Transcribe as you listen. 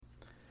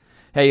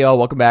Hey, y'all.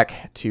 Welcome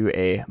back to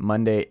a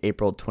Monday,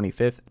 April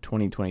 25th,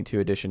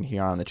 2022 edition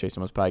here on the Chase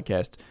Thomas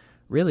Podcast.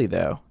 Really,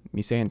 though,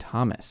 Musey and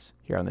Thomas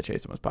here on the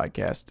Chase Thomas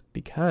Podcast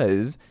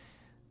because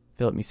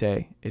Philip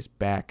Musey is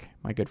back.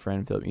 My good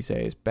friend Philip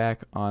Musey is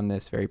back on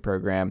this very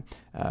program.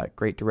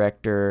 Great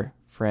director,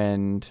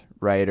 friend,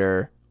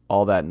 writer,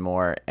 all that and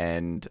more.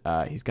 And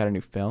he's got a new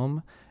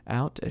film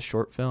out, a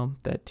short film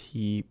that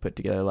he put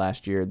together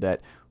last year that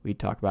we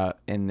talk about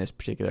in this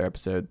particular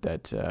episode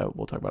that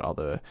we'll talk about all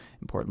the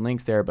important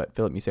links there, but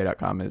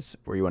philipmusey.com is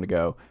where you want to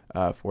go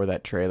for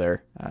that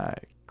trailer.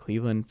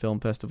 Cleveland Film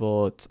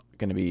Festival, it's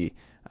going to be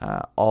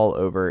all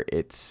over.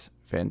 It's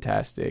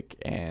fantastic,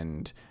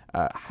 and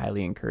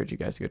highly encourage you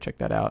guys to go check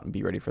that out and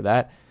be ready for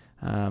that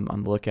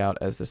on the lookout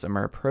as the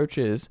summer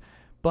approaches.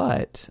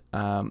 But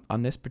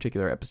on this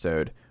particular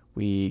episode,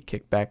 we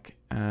kick back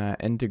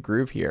into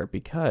groove here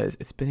because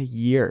it's been a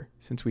year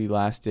since we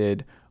last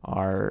did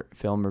our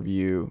film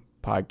review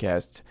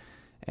podcast,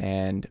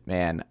 and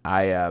man,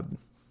 I've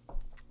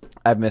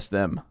missed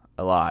them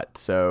a lot.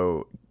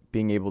 So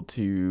being able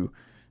to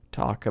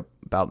talk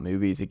about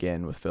movies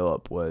again with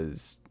Philip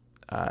was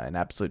an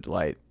absolute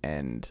delight,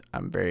 and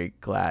I'm very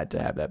glad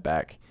to have that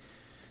back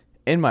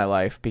in my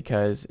life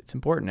because it's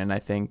important, and I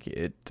think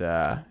it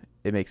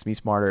makes me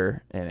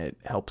smarter and it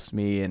helps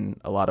me in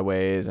a lot of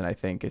ways. And I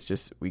think it's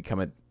just, we come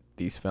at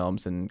these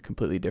films in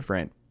completely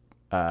different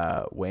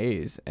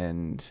ways.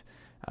 And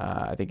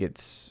I think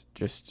it's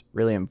just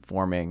really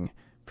informing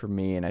for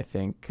me. And I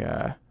think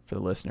for the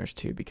listeners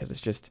too, because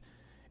it's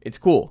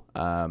cool.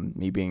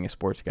 Me being a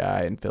sports guy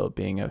and Philip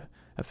being a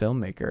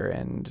filmmaker,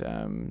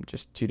 and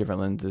just two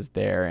different lenses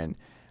there. And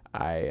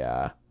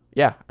I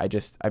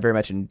very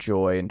much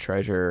enjoy and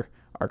treasure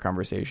our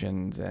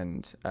conversations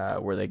and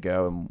where they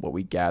go and what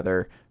we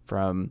gather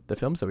from the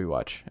films that we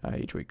watch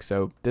each week.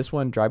 So this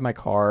one, Drive My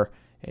Car,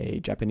 a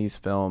Japanese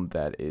film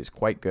that is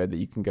quite good that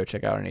you can go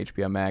check out on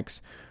HBO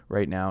Max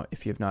right now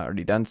if you have not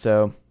already done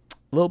so.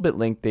 A little bit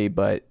lengthy,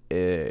 but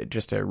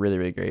just a really,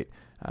 really great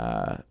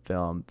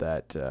film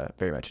that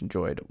very much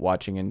enjoyed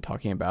watching and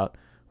talking about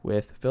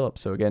with Philip.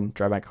 So again,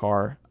 Drive My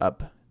Car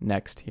up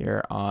next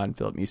here on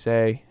Philip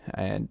Musey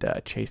and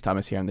Chase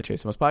Thomas here on the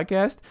Chase Thomas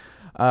Podcast.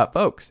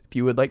 Folks, if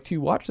you would like to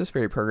watch this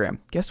very program,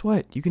 guess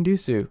what? You can do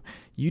so.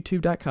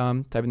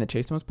 YouTube.com, type in the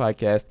Chase Thomas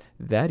Podcast.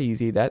 That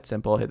easy, that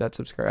simple. Hit that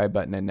subscribe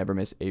button and never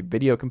miss a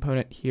video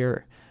component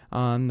here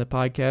on the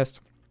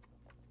podcast.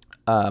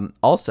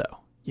 Also,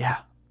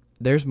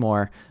 there's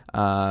more.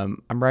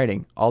 I'm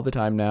writing all the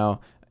time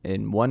now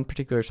in one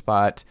particular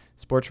spot,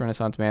 Sports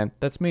Renaissance Man.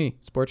 That's me,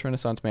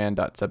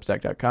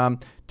 sportsrenaissanceman.substack.com.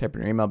 Type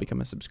in your email,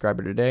 become a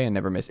subscriber today, and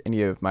never miss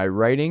any of my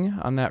writing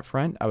on that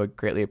front. I would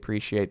greatly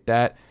appreciate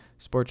that.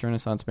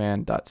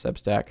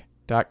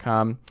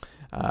 sportsrenaissanceman.substack.com.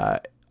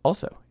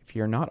 Also, if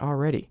you're not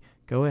already,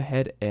 go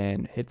ahead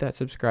and hit that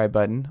subscribe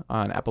button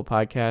on Apple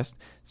Podcasts,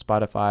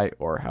 Spotify,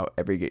 or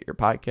however you get your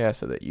podcast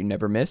so that you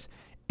never miss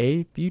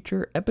a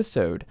future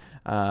episode.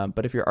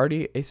 But if you're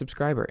already a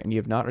subscriber and you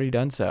have not already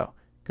done so,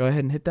 go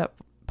ahead and hit that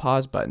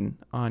pause button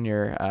on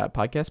your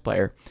podcast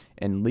player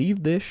and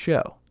leave this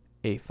show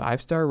a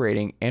 5-star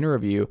rating and a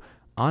review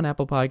on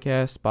Apple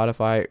Podcasts,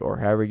 Spotify, or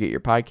however you get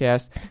your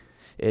podcast.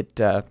 It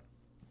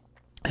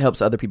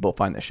helps other people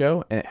find the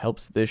show, and it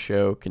helps this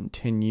show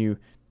continue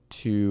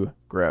to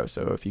grow.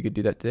 So if you could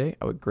do that today,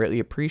 I would greatly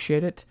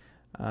appreciate it.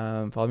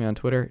 Follow me on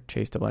Twitter,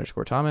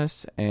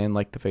 Chase_Thomas, and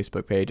like the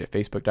Facebook page at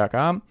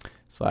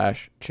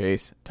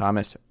facebook.com/Chase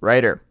Thomas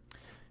Writer.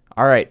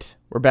 All right,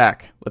 we're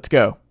back. Let's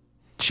go.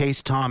 The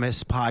Chase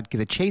Thomas Podcast.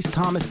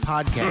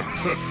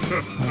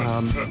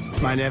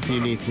 My nephew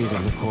needs me to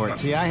record.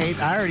 See, I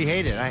already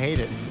hate it. I hate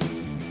it.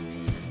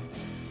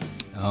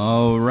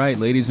 All right,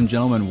 ladies and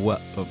gentlemen. Nope.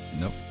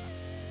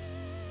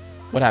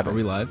 What happened? Are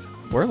we live?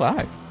 We're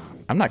live.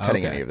 I'm not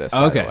cutting any of this,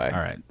 by the way. All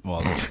right.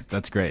 Well,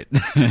 that's great.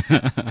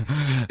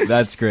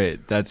 That's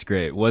great.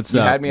 What's you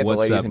up? had me at the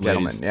ladies and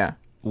gentlemen. Yeah.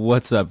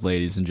 What's up,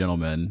 ladies and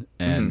gentlemen?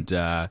 And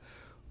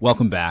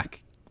welcome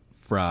back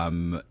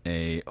from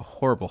a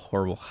horrible,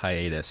 horrible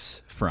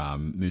hiatus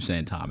from Musey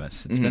and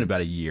Thomas. It's been about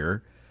a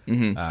year.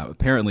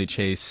 Apparently,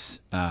 Chase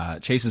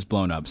has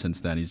blown up since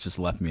then. He's just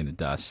left me in the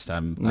dust.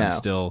 I'm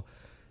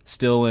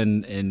still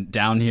in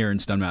down here in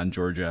Stone Mountain,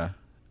 Georgia.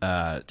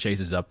 Chase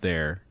is up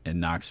there in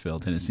Knoxville,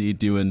 Tennessee,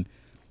 doing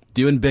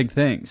big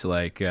things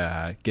like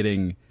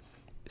getting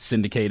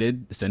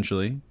syndicated,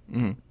 essentially,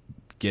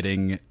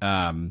 getting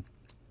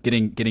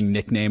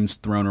nicknames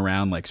thrown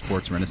around like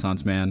Sports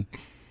Renaissance Man,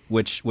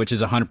 which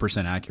is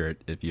 100%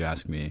 accurate if you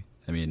ask me.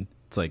 I mean,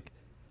 it's like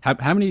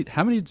how many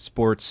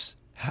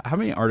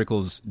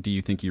articles do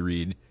you think you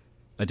read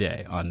a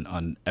day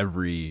on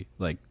every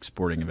like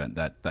sporting event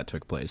that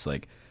took place?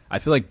 Like, I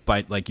feel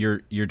like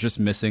you're just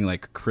missing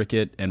like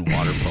cricket and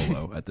water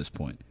polo at this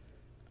point.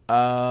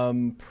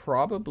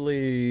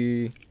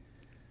 Probably.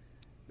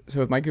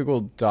 So with my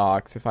Google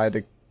Docs, if I had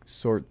to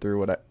sort through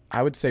what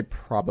I would say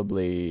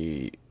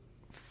probably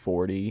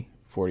 40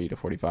 to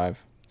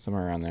 45,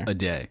 somewhere around there. A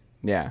day.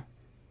 Yeah.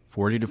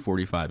 40 to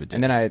 45 a day.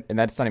 And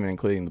that's not even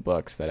including the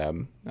books that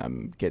I'm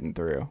getting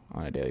through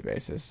on a daily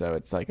basis. So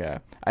it's like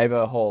I have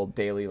a whole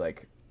daily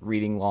like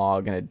reading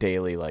log and a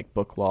daily like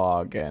book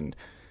log and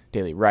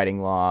daily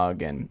writing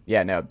log, and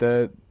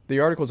the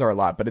articles are a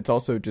lot, but it's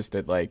also just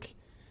that like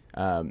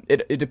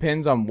it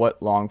depends on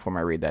what long form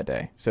I read that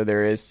day. So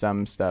there is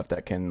some stuff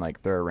that can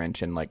like throw a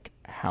wrench in like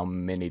how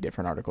many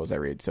different articles I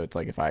read. So it's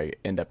like if I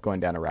end up going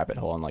down a rabbit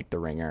hole on like The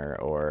Ringer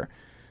or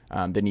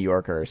The New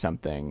Yorker or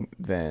something,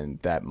 then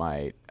that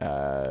might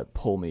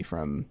pull me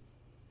from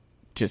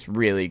just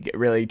really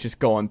just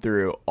going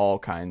through all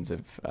kinds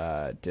of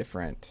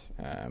different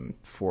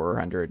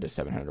 400 to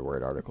 700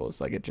 word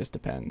articles. Like it just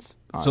depends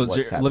on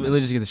what's happening. Let me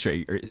just get this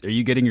straight. Are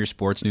you getting your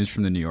sports news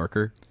from The New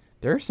Yorker?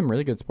 There are some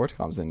really good sports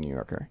columns in The New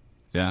Yorker.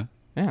 Yeah?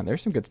 Yeah,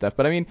 there's some good stuff.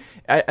 But I mean,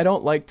 I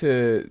don't like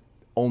to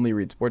only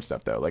read sports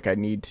stuff, though. Like I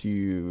need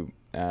to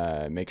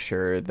make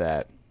sure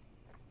that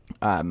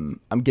I'm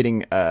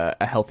getting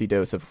a healthy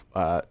dose of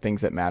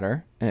things that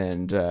matter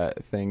and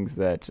things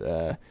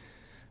that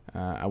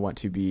I want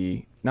to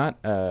be not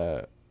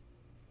an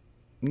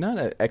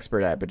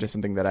expert at, but just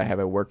something that I have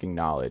a working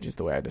knowledge is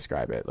the way I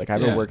describe it. Like I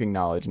have a working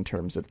knowledge in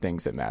terms of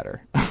things that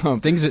matter.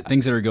 things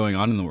that are going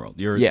on in the world.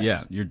 You're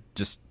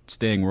just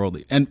staying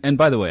worldly. And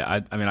by the way,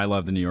 I mean I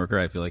love The New Yorker.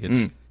 I feel like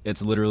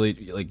it's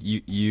literally like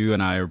you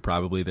and I are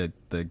probably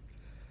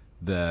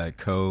the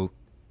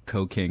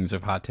co-kings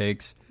of hot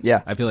takes.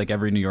 Yeah. I feel like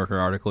every New Yorker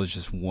article is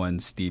just one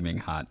steaming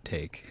hot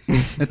take.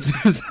 It's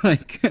just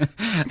like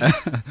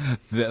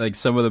like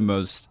some of the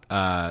most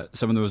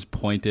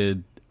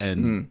pointed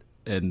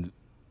and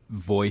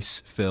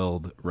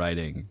voice-filled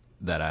writing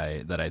that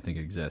I think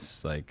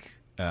exists. Like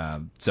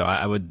so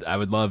I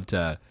would love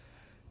to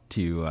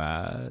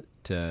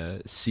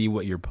see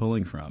what you're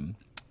pulling from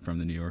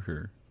The New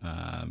Yorker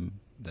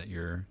that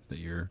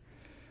you're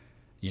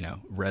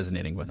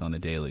resonating with on the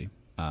daily.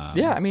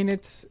 I mean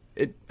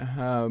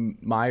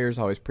Meyer's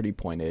always pretty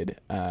pointed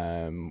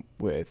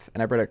with,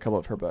 and I've read a couple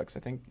of her books. I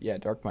think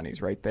Dark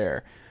Money's right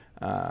there.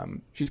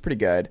 She's pretty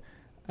good.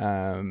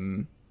 I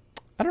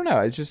don't know.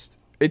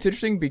 It's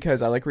interesting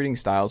because I like reading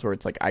styles where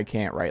it's like I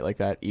can't write like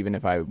that even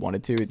if I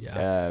wanted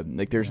to.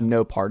 Like there's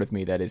no part of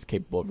me that is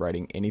capable of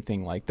writing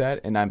anything like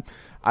that, and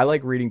I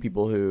like reading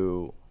people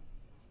who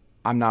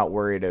I'm not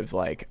worried of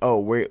like, oh,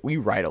 we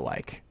write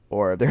alike,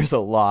 or there's a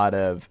lot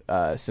of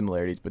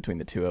similarities between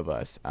the two of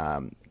us,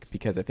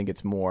 because I think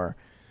it's more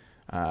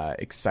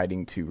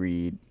exciting to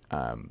read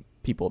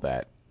people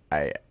that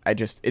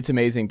it's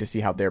amazing to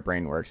see how their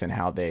brain works and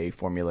how they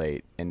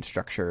formulate and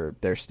structure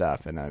their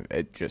stuff, and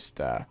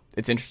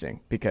it's interesting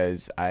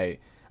because I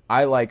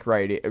like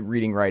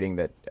reading writing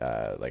that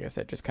like I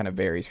said just kind of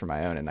varies from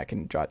my own, and I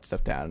can jot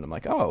stuff down and I'm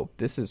like, oh,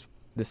 this is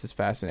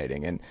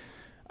fascinating, and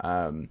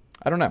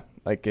I don't know,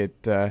 like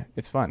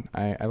it's fun.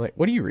 I like.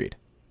 What do you read?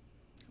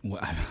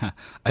 Well,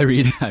 I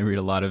read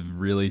a lot of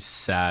really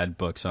sad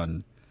books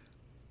on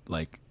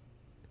like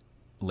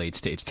late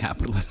stage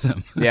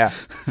capitalism. Yeah.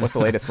 What's the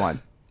latest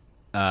one?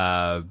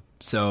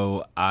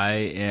 So I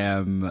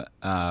am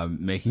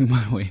making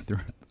my way through.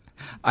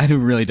 I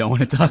really don't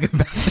want to talk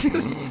about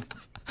this.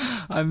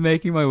 I'm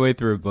making my way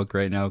through a book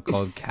right now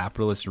called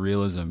Capitalist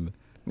Realism.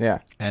 Yeah.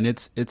 And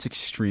it's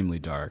extremely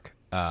dark.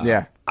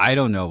 Yeah. I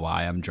don't know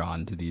why I'm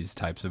drawn to these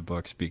types of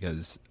books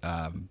because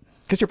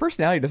your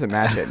personality doesn't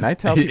match it. And I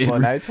tell people,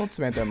 and I told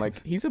Samantha, I'm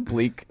like, he's a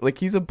bleak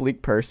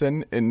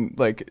person in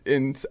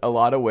a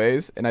lot of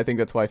ways. And I think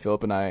that's why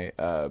Philip and I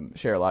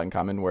share a lot in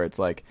common, where it's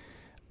like,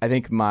 I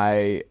think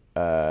my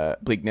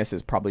bleakness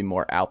is probably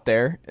more out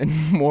there and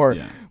more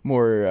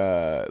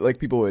like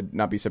people would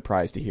not be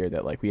surprised to hear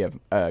that like we have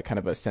kind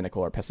of a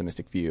cynical or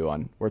pessimistic view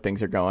on where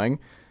things are going.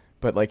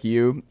 But like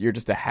you're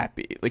just a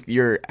happy, like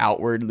your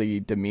outwardly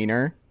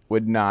demeanor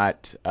would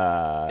not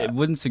it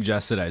wouldn't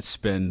suggest that I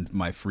spend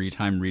my free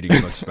time reading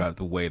books about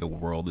the way the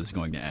world is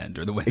going to end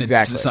or the way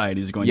that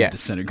society is going to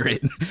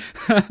disintegrate.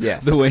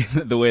 Yes. the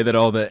way that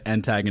all the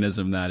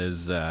antagonism that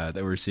is that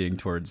we're seeing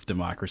towards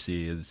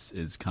democracy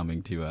is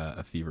coming to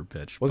a fever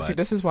pitch. Well, see,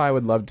 this is why I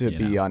would love to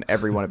be on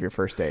every one of your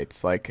first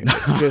dates. Like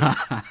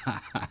just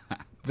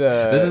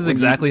this is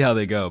exactly how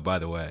they go, by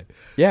the way.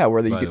 Yeah,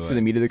 where you get to the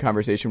meat of the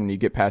conversation when you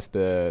get past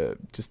the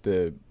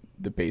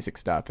basic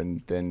stuff,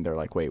 and then they're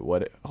like, wait,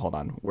 what? Hold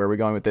on, where are we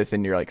going with this?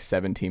 And you're like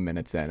 17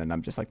 minutes in, and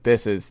I'm just like,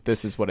 this is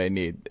what I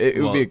need.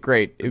 It would be a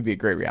great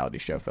reality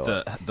show,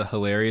 Philip. The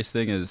hilarious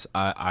thing is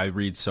I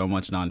read so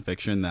much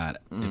nonfiction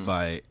that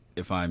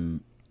if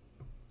I'm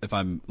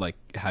like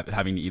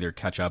having to either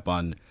catch up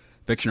on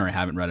fiction or I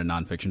haven't read a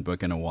nonfiction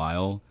book in a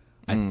while,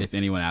 if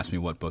anyone asks me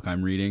what book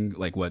I'm reading,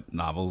 like what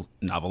novel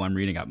I'm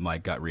reading, my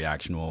gut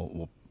reaction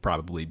will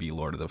probably be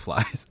Lord of the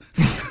Flies.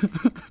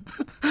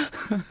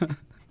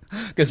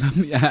 Because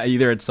I'm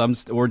either at some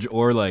or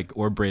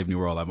Brave New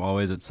World. I'm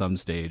always at some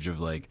stage of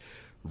like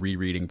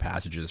rereading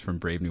passages from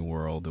Brave New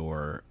World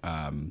or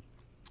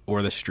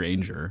The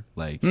Stranger.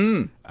 Like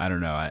I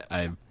don't know.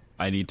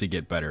 I need to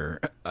get better.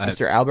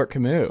 Mr. Albert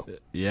Camus.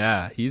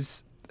 Yeah,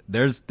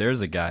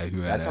 there's a guy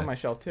who had on my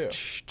shelf too.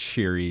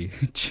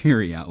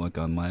 Cheery outlook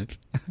on life.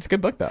 It's a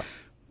good book though.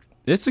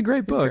 It's a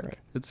great book. great.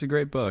 It's a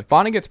great book.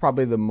 Vonnegut's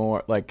probably the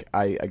more, like,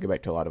 I go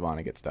back to a lot of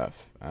Vonnegut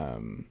stuff,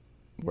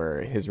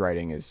 where his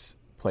writing is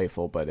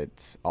playful, but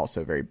it's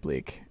also very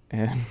bleak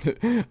and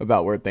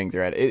about where things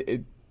are at.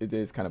 It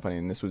is kind of funny,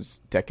 and this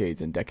was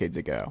decades and decades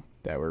ago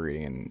that we're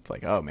reading, and it's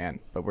like, oh man,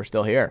 but we're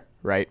still here,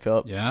 right,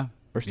 Philip? Yeah.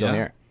 We're still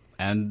here.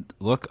 And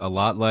look, a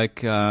lot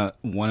like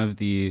one of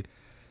the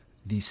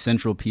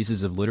central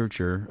pieces of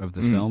literature of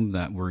the film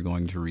that we're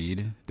going to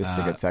read. This is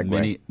a good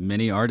segue.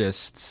 Many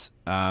artists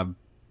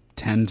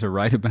tend to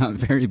write about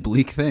very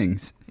bleak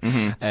things,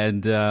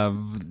 and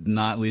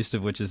not least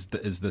of which is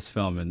this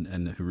film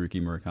and Haruki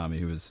Murakami,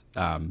 who is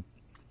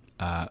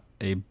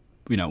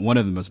one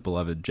of the most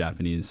beloved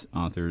Japanese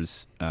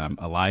authors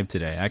alive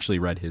today. I actually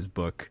read his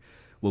book,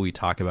 What We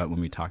Talk About When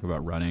We Talk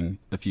About Running,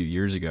 a few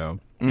years ago,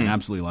 and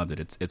absolutely loved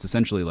it. It's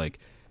essentially like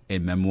a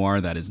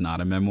memoir that is not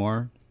a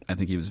memoir. I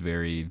think he was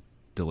very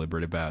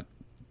deliberate about,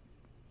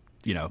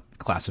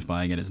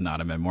 classifying it as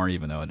not a memoir,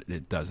 even though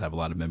it does have a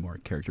lot of memoir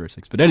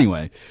characteristics. But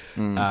anyway,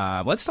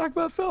 let's talk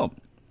about film.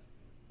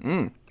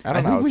 I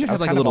don't know. We should I have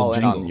was like kind a of little all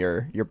jingle. in on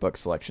your book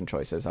selection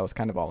choices. I was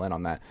kind of all in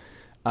on that.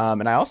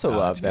 And I also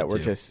love that's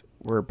that good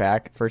we're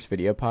back, first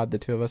video pod the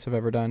two of us have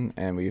ever done,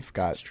 and we've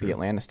got true. the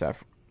Atlanta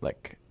stuff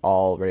like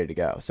all ready to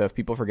go. So if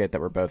people forget that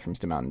we're both from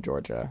Stone Mountain,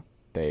 Georgia,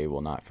 they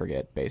will not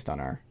forget based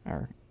on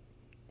our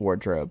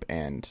wardrobe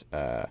and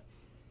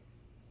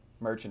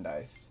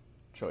merchandise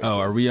choices. Oh,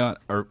 are we on?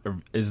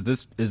 Is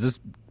this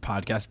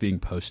podcast being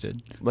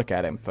posted? Look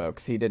at him,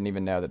 folks. He didn't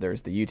even know that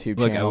there's the YouTube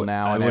channel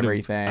now and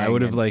everything. I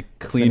would have and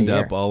cleaned it's been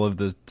a up year. all of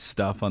the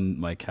stuff on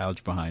my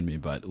couch behind me,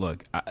 but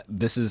look,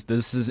 this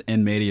is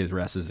in medias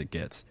res as it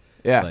gets.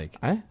 Yeah, Like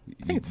I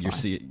think it's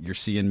fine. you're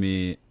seeing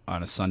me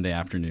on a Sunday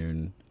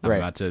afternoon. I'm Right.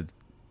 about to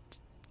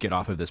get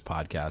off of this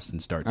podcast and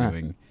start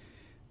doing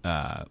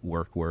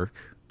work.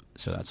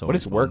 So that's always What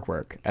is fun.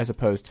 work as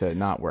opposed to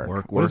not work?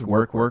 Work. What is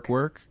Work.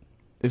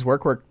 Is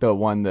work the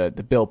one the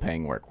bill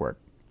paying work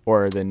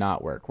or the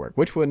not work?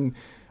 Which one?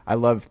 I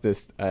love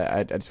this.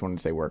 I just wanted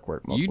to say work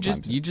multiple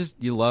times.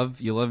 You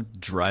love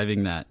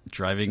driving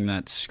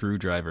that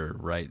screwdriver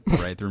right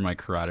through my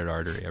carotid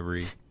artery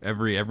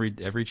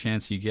every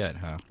chance you get,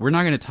 huh? We're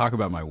not going to talk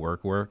about my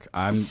work.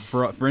 I'm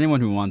for anyone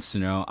who wants to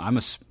know,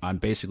 I'm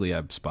basically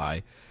a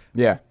spy.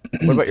 Yeah.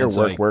 What about your It's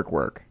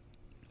work?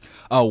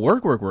 Oh,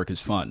 work is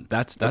fun.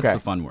 That's Okay. the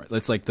fun word.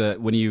 It's like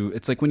when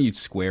you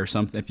square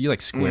something. If you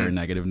square a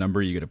negative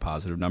number, you get a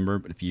positive number.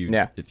 But if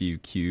you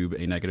cube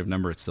a negative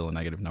number, it's still a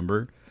negative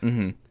number.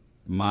 Mm-hmm.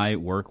 My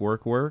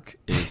work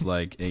is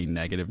like a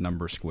negative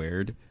number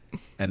squared,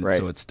 and Right.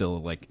 so it's still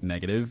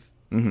negative.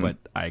 Mm-hmm. But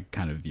I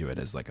kind of view it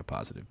as a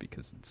positive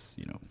because it's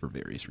for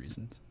various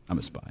reasons. I'm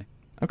a spy.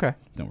 Okay.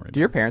 Don't worry. Do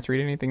your parents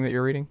read anything that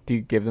you're reading? Do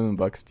you give them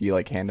books? Do you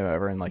hand them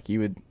over and you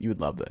would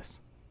love this?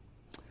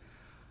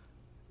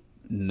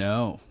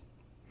 No.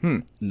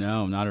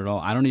 No, not at all.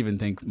 I don't even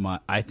think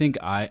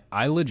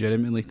I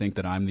legitimately think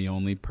that I'm the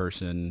only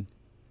person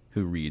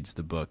who reads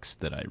the books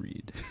that I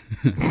read.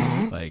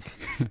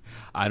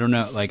 I don't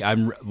know.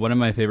 One of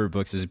my favorite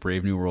books is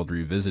Brave New World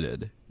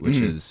Revisited, which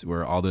is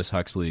where Aldous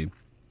Huxley,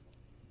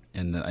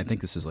 and I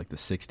think this is the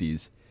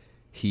 60s,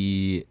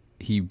 he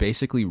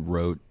basically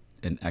wrote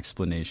an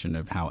explanation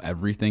of how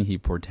everything he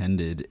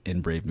portended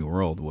in Brave New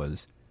World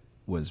was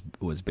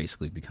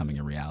basically becoming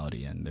a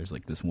reality. And there's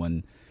this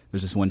one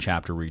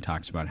chapter where he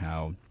talks about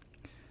how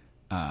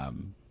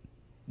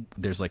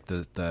there's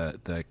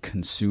the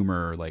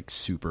consumer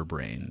super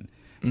brain,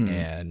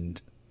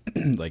 and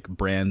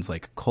brands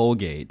like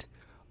Colgate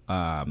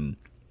are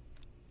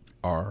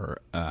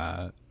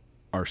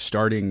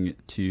starting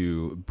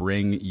to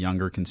bring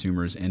younger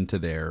consumers into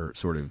their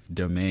sort of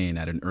domain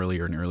at an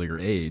earlier and earlier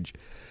age.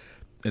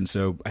 And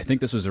so I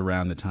think this was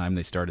around the time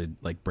they started,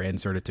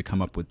 brands started to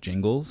come up with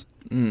jingles.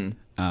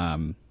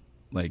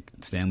 Like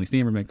Stanley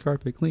Steamer makes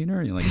carpet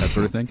cleaner, that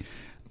sort of thing.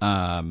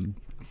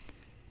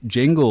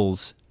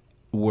 Jingles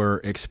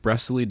were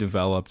expressly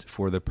developed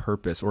for the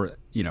purpose, or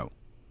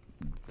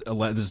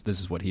this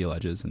is what he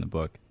alleges in the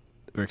book,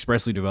 were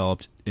expressly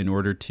developed in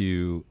order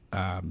to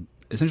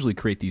essentially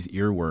create these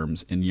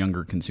earworms in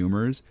younger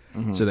consumers,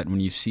 so that when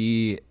you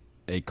see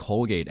a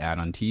Colgate ad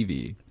on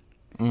TV,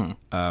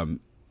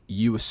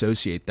 you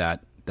associate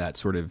that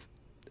sort of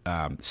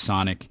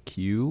sonic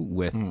cue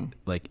with an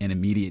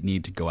immediate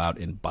need to go out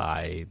and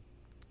buy,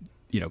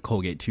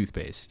 Colgate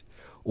toothpaste,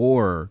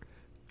 or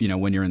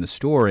when you're in the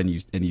store and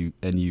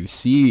you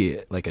see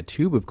a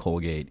tube of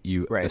Colgate,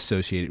 you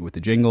associate it with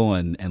the jingle,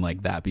 and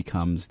that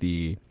becomes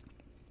the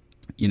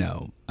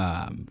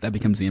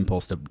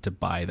impulse to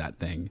buy that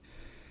thing,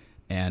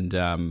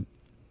 and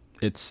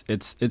it's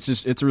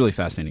a really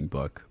fascinating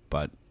book,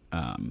 but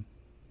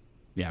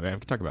yeah, I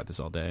could talk about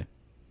this all day.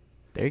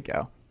 There you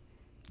go.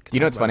 You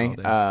know what's funny?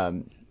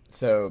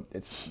 So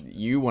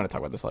you want to talk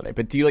about this all day,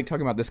 but do you like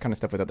talking about this kind of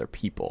stuff with other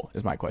people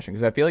is my question.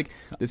 Because I feel like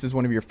this is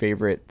one of your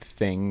favorite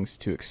things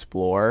to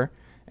explore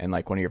and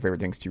one of your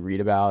favorite things to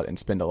read about and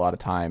spend a lot of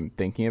time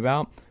thinking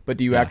about. But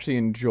do you actually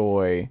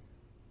enjoy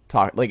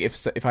talk?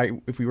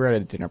 If we were at a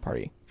dinner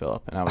party,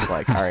 Philip, and I was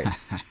like, all right,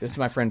 this is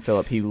my friend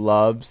Philip. He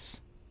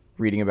loves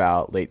reading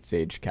about late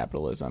stage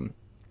capitalism.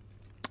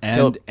 And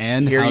Philip,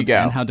 here you go.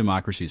 And how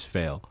democracies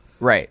fail.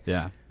 Right.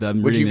 Yeah.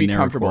 Would you be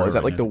comfortable? Is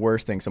that like the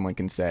worst thing someone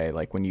can say?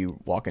 Like when you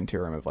walk into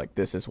a room of like,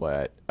 this is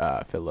what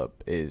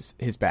Philip is,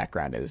 his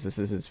background is. This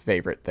is his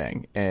favorite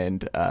thing.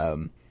 And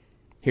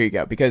here you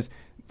go. Because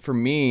for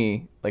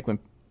me, like when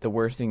the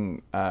worst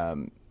thing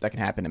that can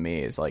happen to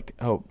me is like,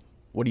 oh,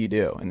 what do you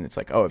do? And it's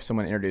like, oh, if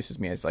someone introduces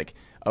me as like,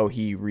 oh,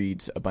 he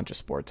reads a bunch of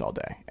sports all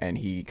day and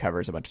he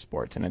covers a bunch of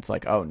sports. And it's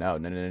like, oh, no.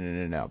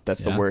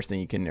 That's the worst thing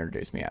you can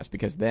introduce me as,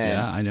 because then.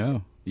 Yeah, I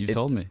know. You've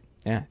told me.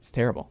 Yeah, it's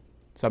terrible.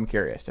 So I'm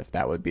curious if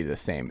that would be the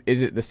same.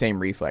 Is it the same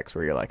reflex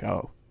where you're like,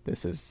 oh,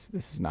 this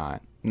is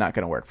not going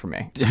to work for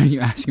me? Are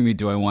you asking me,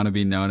 do I want to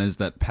be known as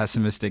that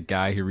pessimistic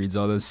guy who reads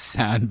all those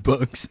sad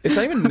books? It's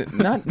not even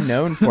not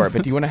known for it,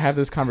 but do you want to have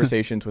those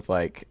conversations with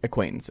like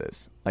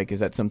acquaintances? Like, is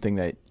that something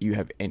that you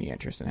have any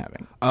interest in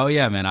having? Oh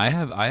yeah, man. I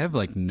have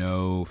like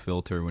no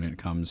filter when it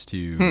comes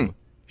to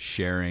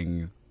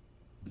sharing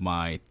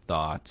my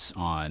thoughts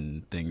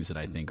on things that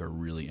I think are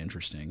really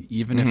interesting,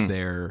 even if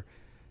they're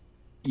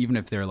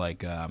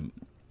like, a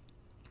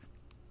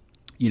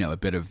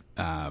bit of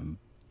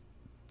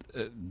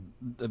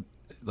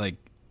like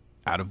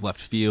out of left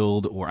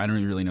field, or I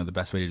don't really know the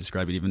best way to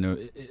describe it, even though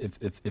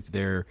if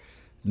they're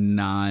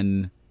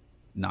non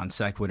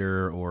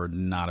sequitur or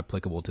not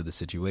applicable to the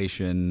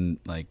situation.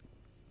 Like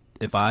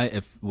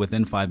if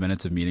within 5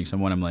 minutes of meeting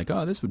someone, I'm like,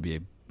 oh, this would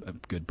be a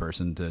good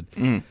person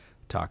to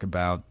talk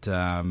about,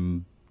 I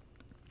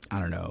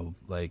don't know,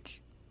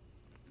 like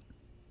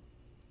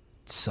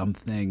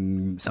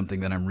something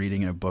that I'm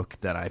reading in a book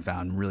that I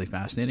found really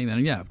fascinating,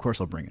 then yeah, of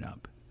course I'll bring it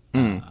up.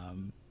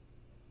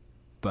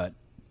 But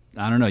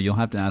I don't know. You'll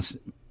have to ask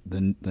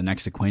the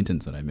next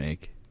acquaintance that I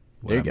make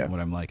what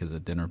I'm like as a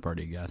dinner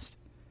party guest.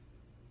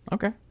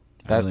 Okay,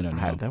 I really don't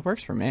know. That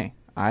works for me.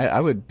 I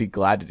would be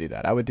glad to do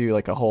that. I would do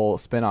like a whole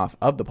spinoff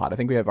of the pod. I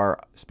think we have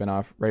our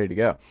spinoff ready to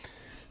go.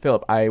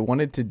 Philip, I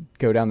wanted to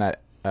go down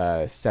that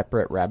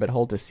separate rabbit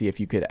hole to see if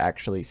you could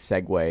actually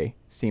segue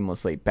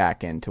seamlessly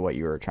back into what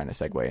you were trying to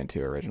segue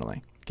into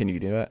originally. Can you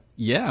do it?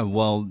 Yeah,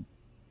 well,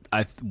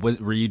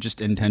 were you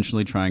just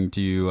intentionally trying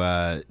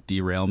to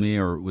derail me,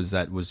 or was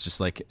just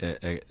like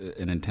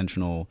an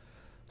intentional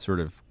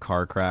sort of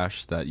car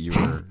crash that you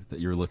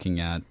were looking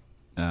at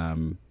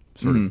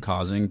sort of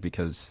causing?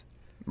 Because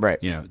right,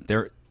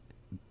 there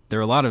are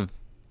a lot of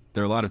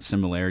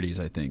similarities,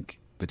 I think,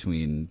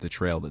 between the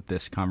trail that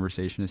this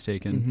conversation has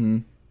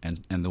taken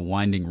and the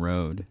winding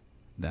road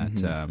that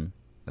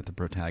that the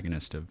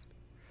protagonist of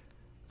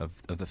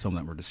the film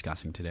that we're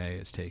discussing today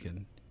has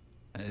taken,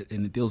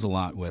 and it deals a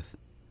lot with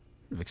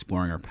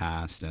exploring our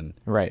past and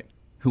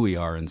who we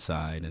are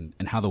inside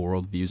and how the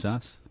world views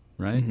us,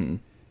 right?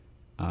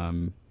 I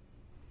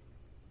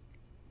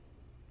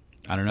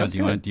don't know. Do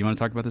you want to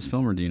talk about this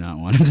film, or do you not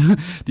want to?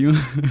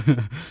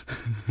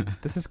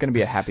 This is going to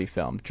be a happy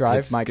film.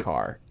 Drive My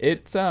Car.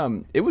 It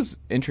was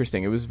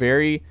interesting. It was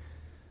very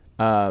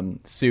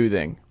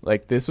soothing.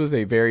 Like, this was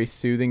a very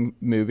soothing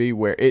movie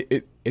where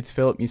it's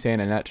Philip Musey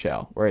in a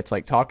nutshell, where it's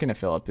like talking to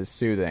Philip is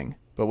soothing,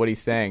 but what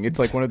he's saying, it's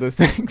like one of those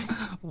things.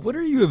 What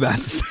are you about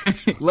to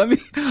say? Let me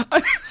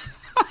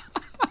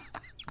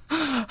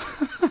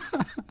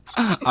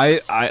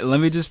let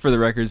me just for the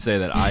record say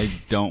that I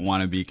don't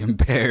want to be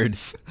compared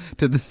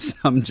to the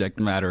subject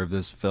matter of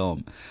this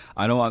film.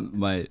 I don't want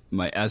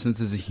my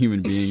essence as a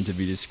human being to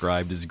be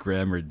described as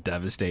grim or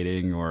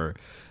devastating or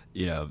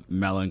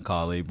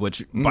melancholy,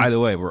 which by the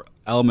way were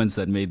elements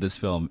that made this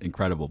film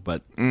incredible.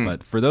 But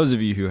for those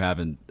of you who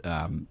haven't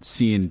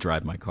seen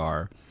Drive My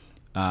Car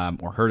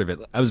or heard of it,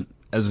 I was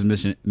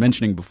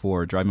mentioning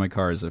before, Drive My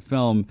Car is a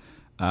film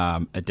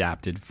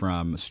adapted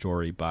from a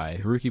story by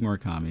Haruki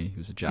Murakami,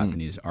 who's a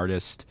Japanese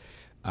artist.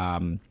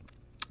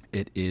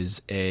 It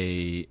is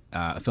a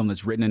film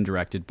that's written and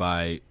directed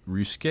by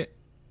Ryusuke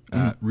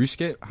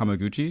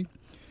Hamaguchi,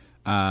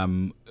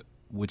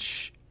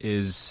 which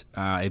is,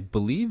 I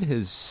believe,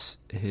 his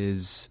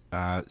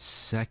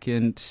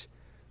second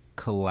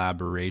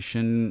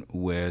collaboration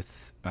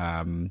with.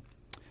 I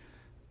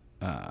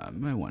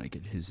want to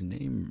get his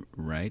name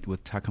right,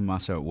 with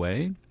Takamasa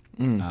Wei.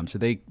 So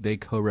they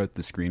co-wrote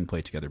the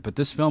screenplay together. But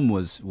this film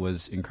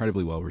was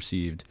incredibly well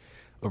received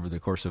over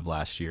the course of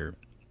last year.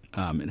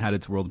 It had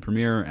its world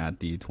premiere at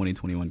the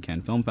 2021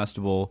 Cannes Film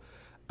Festival,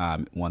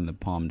 won the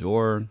Palme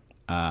d'Or,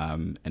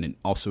 and it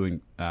also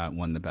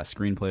won the Best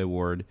Screenplay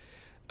Award.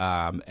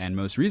 And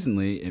most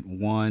recently, it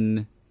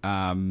won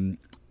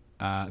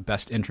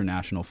Best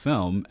International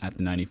Film at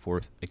the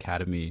 94th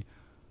Academy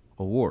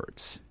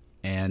Awards.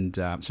 And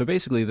so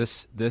basically,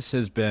 this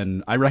has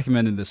been... I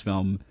recommended this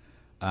film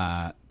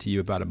to you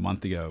about a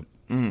month ago,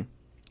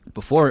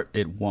 before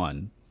it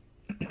won.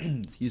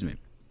 Excuse me.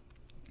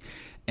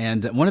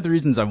 And one of the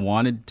reasons I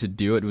wanted to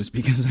do it was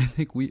because I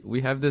think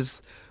we have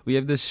this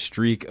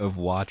streak of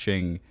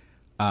watching.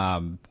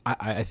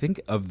 I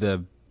think of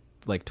the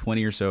like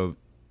 20 or so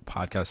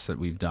podcasts that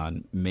we've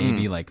done,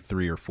 maybe like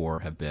 3 or 4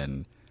 have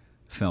been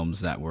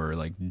films that were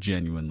like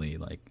genuinely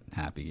like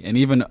happy, and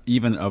even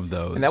of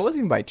those, and that wasn't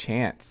even by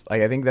chance.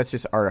 Like I think that's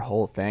just our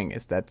whole thing.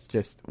 Is that's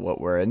just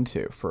what we're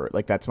into for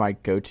like that's my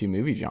go-to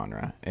movie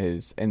genre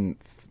is in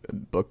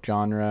book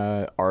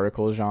genre,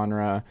 article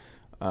genre.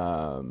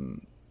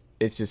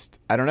 It's just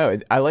I don't know.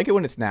 I like it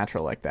when it's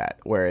natural like that,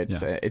 where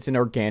it's an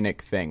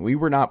organic thing. We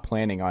were not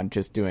planning on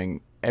just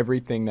doing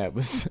everything that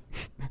was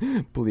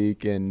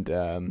bleak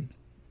and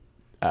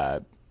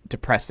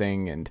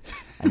depressing. And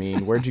I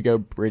mean, Where'd You Go,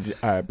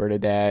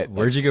 Bernadette?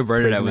 Where'd You Go,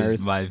 Bernadette Prisoners.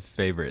 was my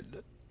favorite.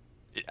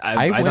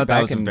 I thought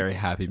that was a very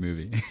happy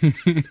movie.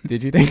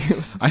 Did you think it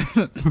was?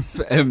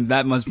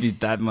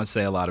 That must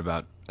say a lot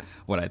about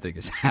what I think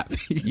is happy.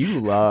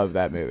 You love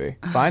that movie.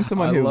 Find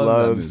someone who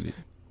loves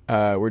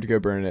Where'd You Go,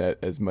 Bernadette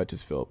as much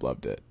as Philip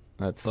loved it.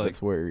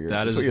 That's where you're.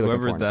 That that's is what you're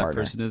whoever looking for in a that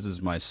partner. person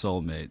is my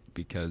soulmate,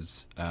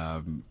 because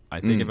I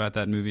think about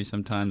that movie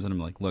sometimes and I'm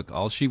like, look,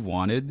 all she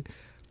wanted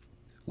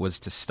was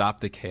to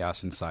stop the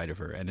chaos inside of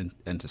her,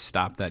 and to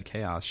stop that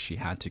chaos, she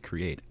had to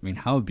create. I mean,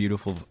 how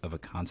beautiful of a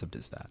concept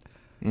is that?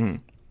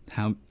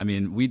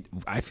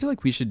 I feel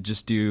like we should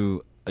just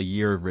do a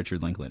year of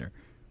Richard Linklater.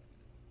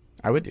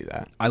 I would do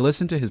that. I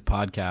listened to his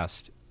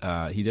podcast.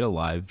 He did a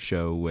live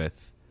show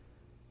with,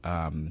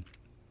 I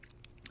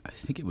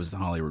think it was the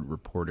Hollywood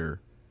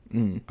Reporter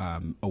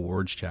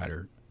awards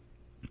chatter,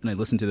 and I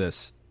listened to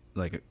this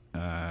like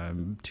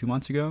 2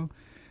 months ago,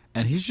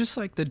 and he's just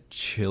like the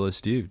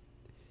chillest dude.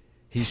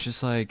 He's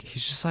just like,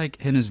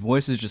 and his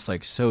voice is just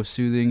like so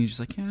soothing. He's just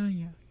like,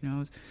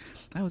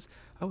 I was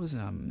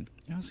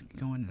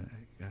going to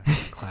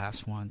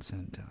class once,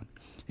 and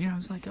I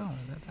was like, oh,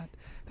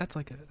 that's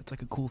like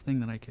a cool thing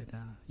that I could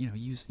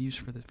use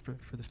for the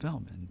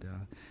film, and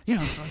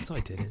so I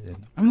did it.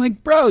 And I'm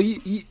like, bro,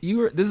 you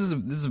were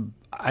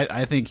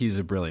I think he's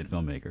a brilliant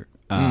filmmaker,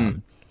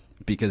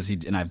 because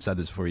and I've said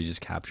this before, he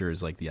just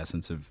captures like the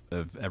essence of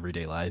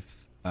everyday life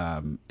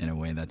in a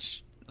way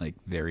that's like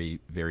very,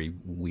 very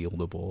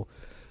wieldable.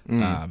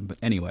 But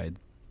anyway,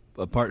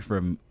 apart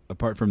from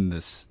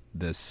this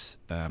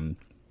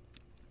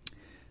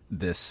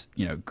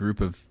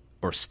group of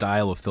or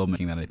style of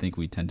filmmaking that I think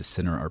we tend to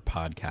center our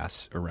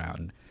podcasts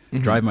around,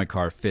 Drive My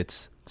Car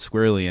fits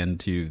squarely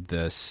into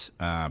this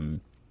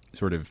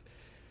sort of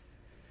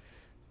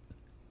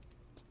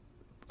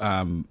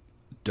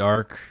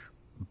dark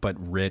but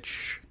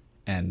rich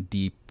and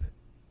deep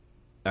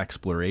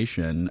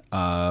exploration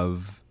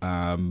of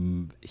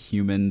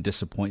human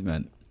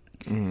disappointment.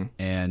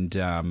 And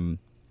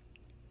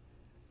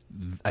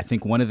I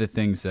think one of the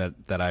things that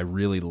I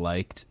really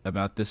liked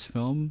about this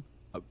film,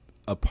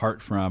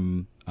 apart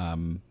from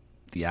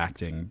the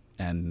acting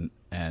and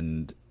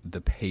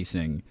the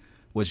pacing,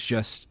 was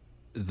just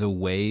the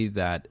way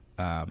that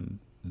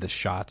the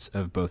shots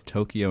of both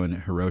Tokyo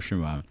and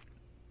Hiroshima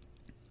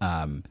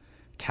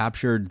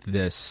captured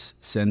this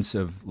sense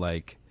of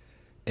like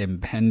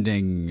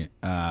impending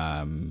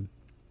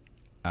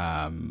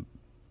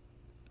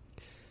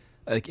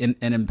like an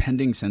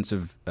impending sense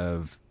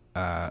of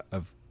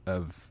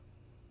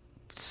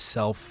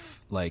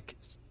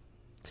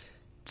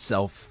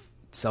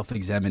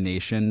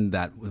self-examination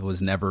that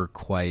was never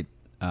quite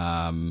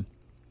going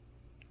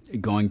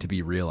to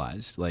be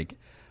realized. Like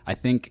I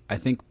think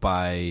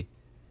by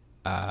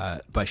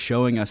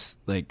showing us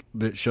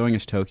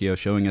Tokyo,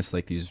 showing us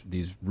like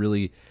these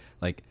really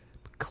like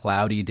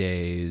cloudy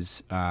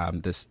days,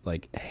 this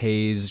like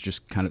haze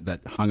just kind of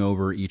that hung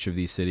over each of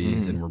these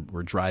cities, and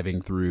we're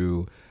driving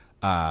through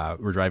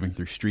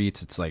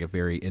streets. It's like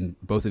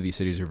both of these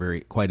cities are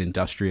very quite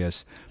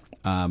industrious.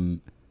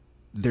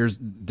 There's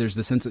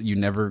the sense that you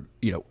never,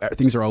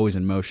 things are always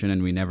in motion,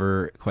 and we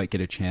never quite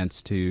get a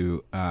chance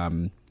to,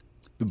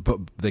 but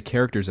the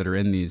characters that are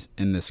in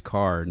this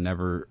car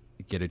never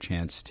get a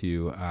chance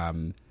to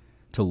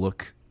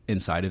look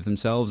inside of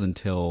themselves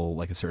until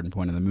like a certain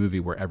point in the movie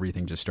where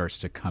everything just starts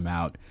to come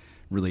out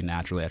really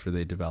naturally after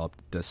they develop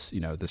this,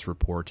 this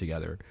rapport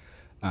together.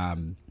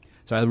 So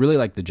I really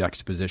like the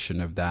juxtaposition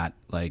of that,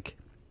 like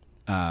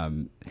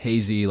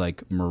hazy,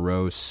 like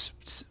morose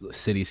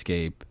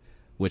cityscape,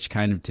 which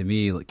kind of to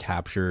me like,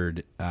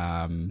 captured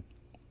a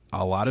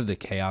lot of the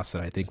chaos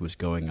that I think was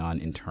going on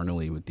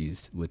internally with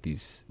these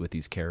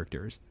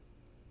characters.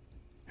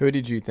 Who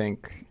did you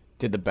think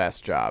did the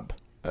best job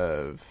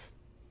of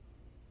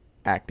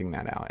acting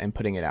that out and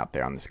putting it out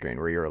there on the screen,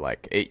 where you were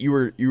like, you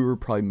were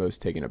probably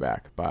most taken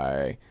aback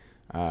by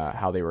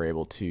how they were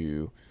able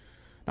to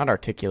not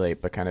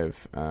articulate but kind of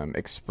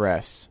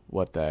express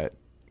what that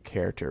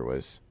character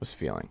was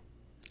feeling?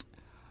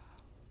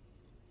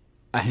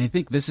 I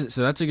think that's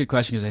a good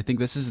question, because I think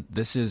this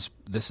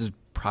is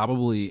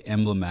probably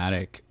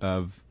emblematic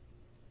of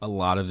a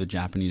lot of the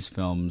Japanese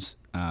films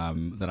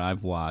that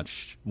I've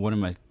watched. One of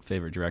my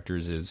favorite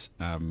directors is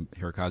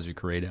Hirokazu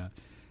Koreeda,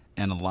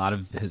 and a lot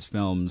of his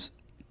films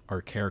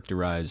are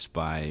characterized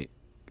by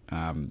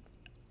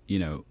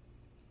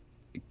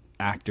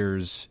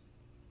actors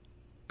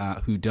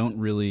who don't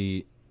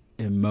really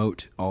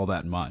emote all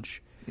that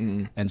much.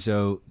 And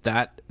so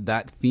that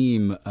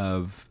theme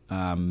of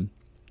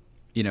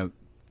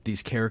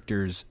these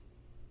characters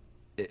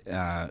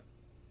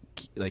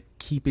like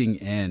keeping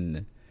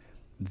in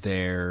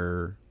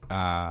their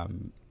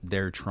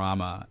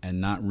trauma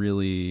and not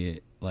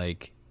really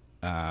like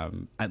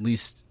at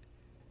least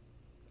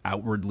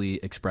outwardly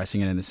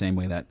expressing it in the same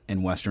way that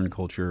in Western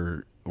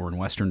culture or in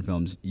Western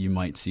films you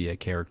might see a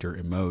character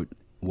emote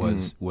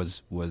was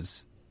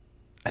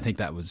I think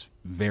that was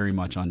very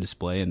much on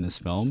display in this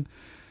film.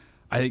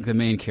 I think the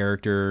main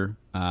character,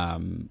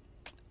 the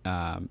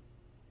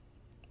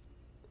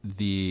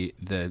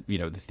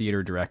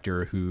theater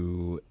director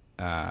who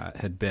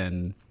had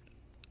been,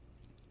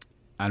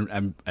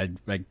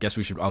 I guess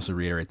we should also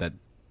reiterate that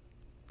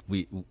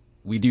we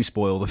do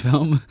spoil the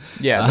film.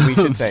 Yeah, we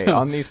should say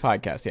on these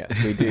podcasts, yes,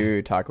 we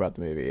do talk about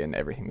the movie and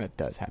everything that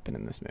does happen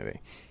in this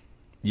movie.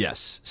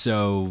 Yes,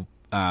 so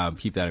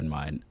keep that in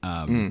mind.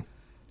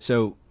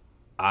 So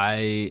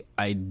I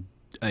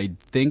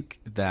think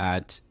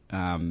that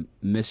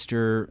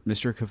Mr.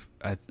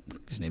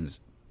 His name is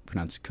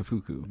pronounced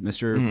Kafuku.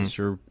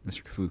 Mr.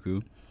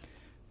 Kafuku.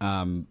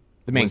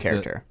 The main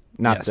character,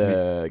 not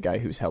the guy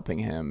who's helping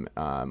him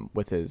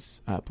with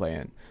his play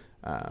in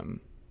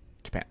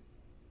Japan.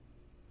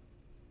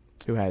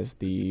 Who has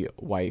the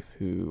wife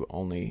who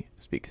only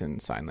speaks in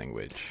sign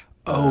language?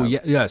 Oh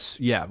yes.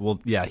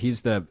 Well, yeah. I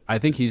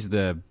think he's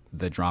the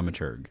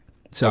dramaturg.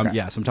 So Okay.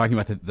 I'm talking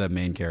about the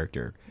main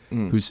character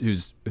who's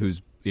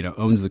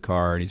owns the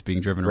car and he's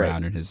being driven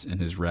around in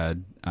his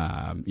red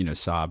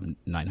Saab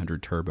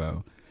 900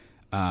 Turbo.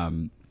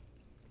 I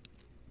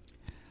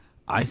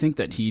think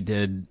that he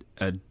did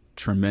a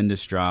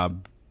tremendous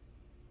job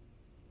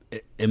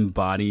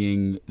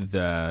embodying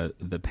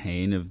the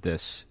pain of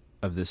this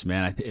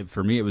man.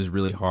 For me, it was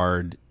really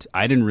hard.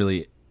 I didn't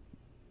really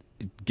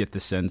get the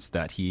sense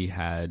that he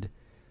had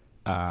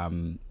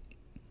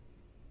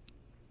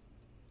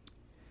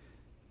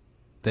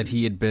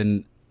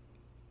been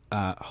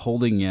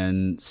holding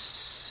in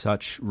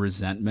such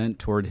resentment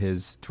toward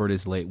his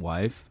late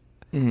wife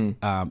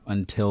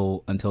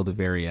until the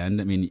very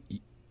end. I mean,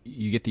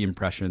 you get the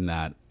impression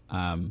that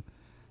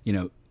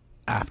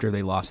after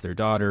they lost their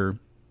daughter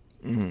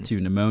to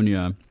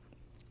pneumonia,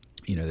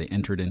 they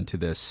entered into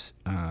this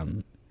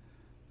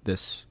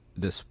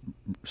this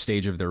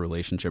stage of their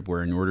relationship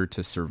where, in order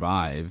to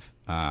survive,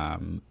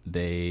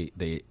 they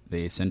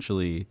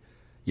essentially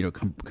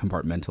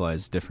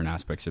compartmentalize different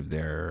aspects of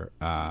their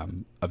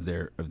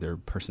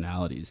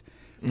personalities,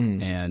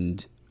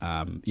 and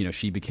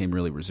she became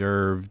really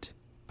reserved,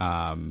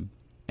 and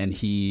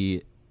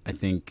he, I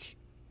think,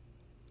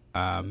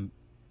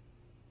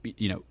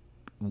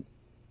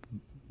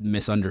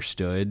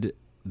 misunderstood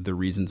the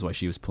reasons why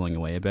she was pulling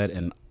away a bit,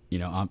 and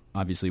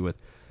obviously with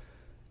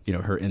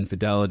her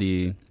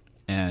infidelity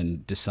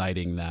and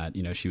deciding that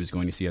she was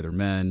going to see other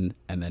men,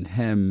 and then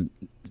him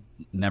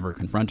never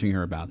confronting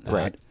her about that.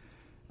 Right.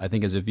 I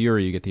think as a viewer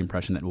you get the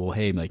impression that, well,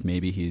 hey, like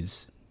maybe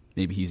he's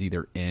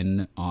either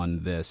in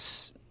on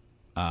this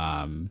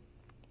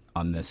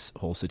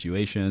whole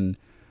situation,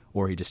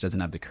 or he just doesn't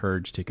have the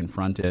courage to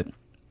confront it.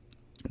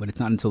 But it's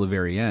not until the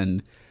very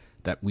end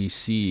that we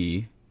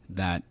see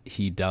that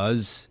he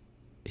does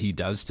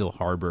still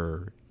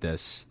harbor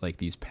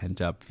these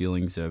pent up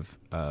feelings of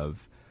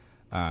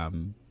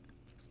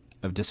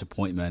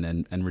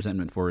disappointment and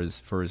resentment for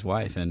his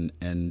wife,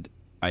 and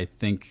I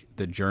think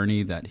the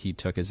journey that he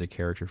took as a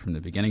character from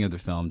the beginning of the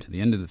film to the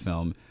end of the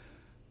film,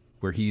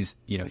 where he's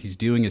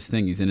doing his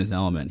thing, he's in his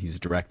element, he's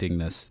directing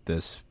this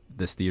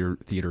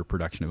theater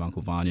production of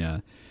Uncle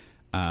Vanya.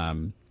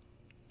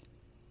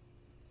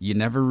 You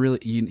never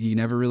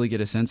really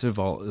get a sense of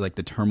all like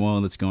the turmoil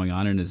that's going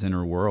on in his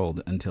inner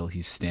world until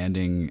he's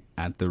standing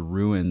at the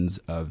ruins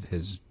of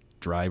his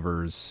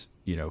driver's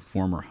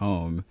former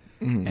home,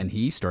 and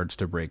he starts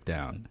to break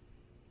down,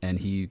 and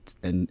he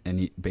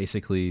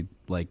basically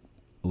like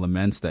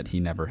laments that he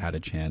never had a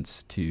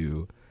chance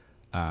to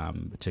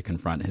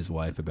confront his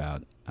wife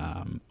about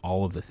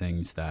all of the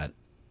things that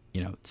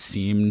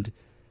seemed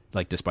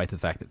like, despite the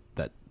fact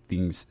that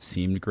things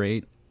seemed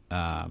great,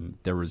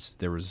 there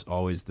was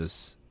always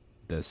this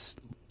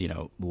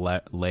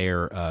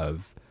layer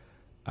of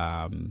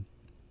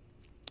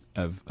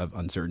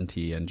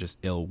uncertainty and just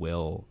ill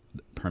will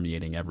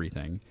permeating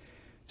everything.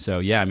 So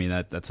yeah, I mean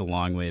that's a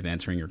long way of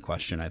answering your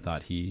question. I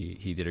thought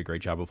he did a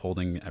great job of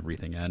holding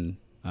everything in.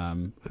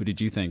 Who did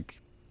you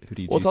think?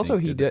 Well, it's also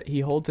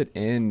he holds it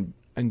in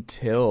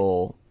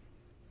until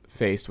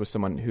faced with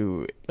someone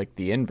who, like,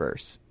 the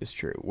inverse is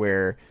true,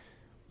 where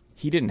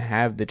he didn't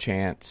have the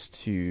chance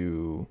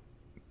to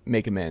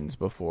make amends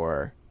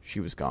before she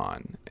was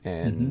gone,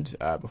 and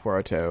before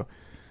Otto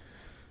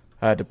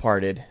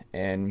departed,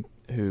 and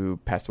who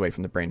passed away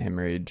from the brain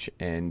hemorrhage,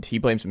 and he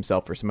blames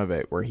himself for some of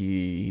it, where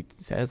he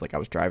says, like, I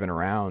was driving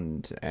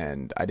around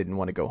and I didn't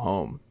want to go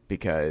home,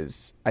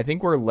 because I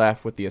think we're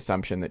left with the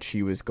assumption that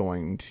she was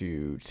going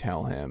to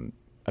tell him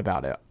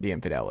about the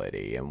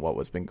infidelity and what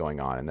was been going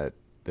on, and that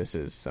this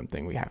is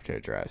something we have to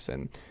address,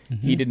 and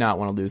he did not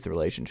want to lose the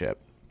relationship.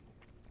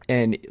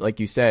 And like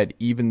you said,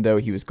 even though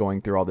he was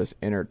going through all this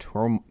inner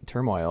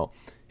turmoil,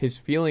 his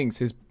feelings,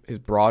 his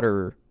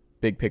broader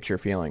big picture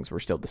feelings were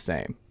still the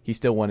same. He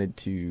still wanted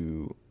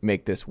to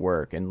make this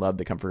work and loved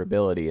the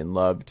comfortability and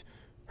loved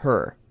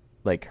her,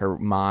 like her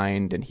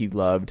mind, and he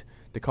loved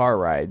the car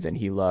rides, and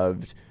he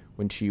loved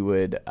when she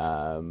would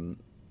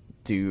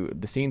do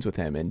the scenes with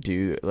him and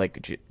do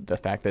like the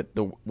fact that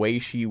the way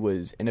she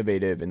was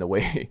innovative and the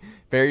way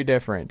very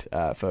different,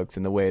 folks,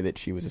 in the way that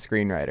she was a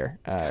screenwriter.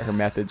 Her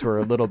methods were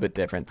a little bit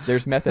different.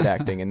 There's method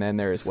acting, and then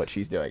there's what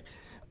she's doing,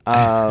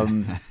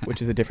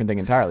 which is a different thing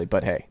entirely.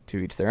 But hey, to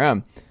each their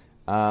own.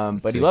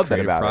 But he loved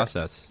that about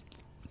process.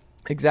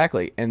 Her.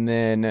 Exactly. And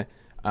then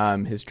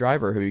his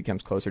driver, who he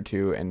becomes closer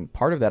to, and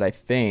part of that I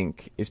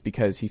think is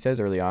because he says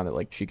early on that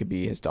like she could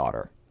be his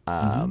daughter.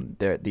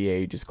 The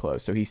age is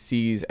close, so he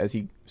sees as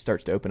he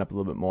starts to open up a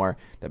little bit more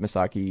that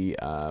Misaki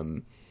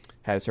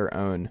has her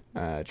own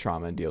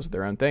trauma and deals with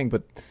her own thing.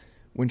 But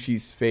when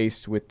she's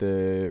faced with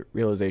the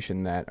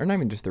realization that, or not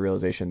even just the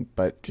realization,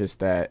 but just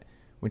that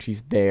when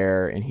she's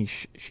there and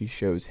she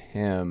shows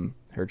him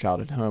her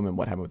childhood home and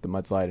what happened with the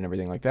mudslide and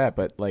everything like that,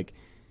 but like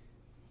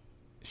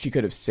she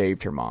could have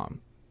saved her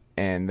mom.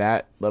 And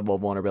that level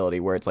of vulnerability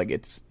where it's like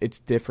it's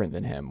different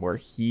than him, where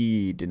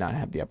he did not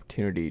have the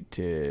opportunity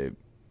to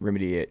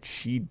remedy it.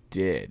 She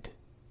did,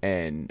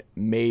 and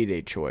made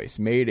a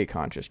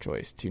conscious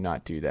choice to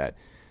not do that.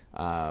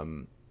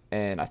 And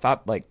I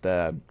thought like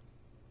the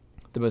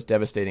most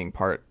devastating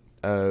part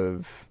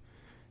of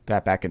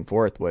that back and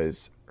forth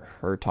was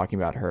her talking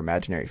about her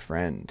imaginary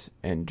friend,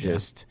 and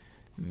just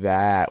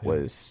that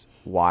was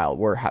wild.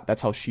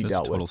 That's how she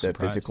dealt with the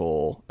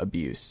physical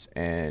abuse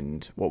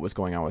and what was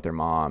going on with her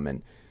mom.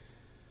 And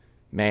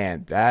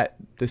man,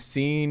 the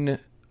scene,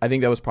 I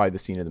think that was probably the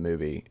scene of the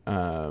movie,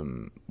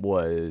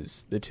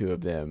 was the two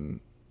of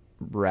them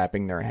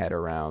wrapping their head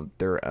around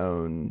their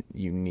own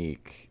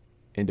unique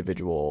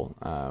individual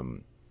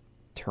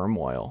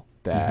turmoil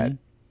that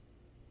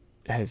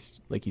has,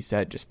 like you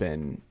said, just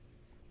been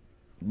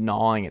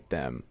gnawing at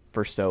them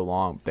for so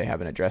long. They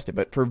haven't addressed it,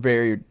 but for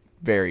very,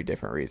 very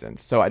different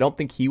reasons. So I don't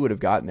think he would have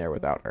gotten there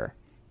without her.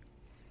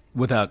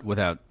 Without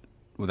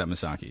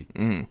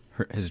Misaki,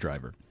 his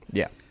driver.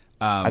 Yeah.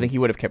 I think he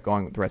would have kept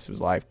going with the rest of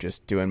his life,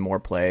 just doing more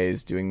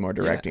plays, doing more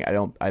directing.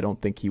 Yeah. I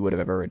don't think he would have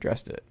ever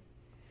addressed it.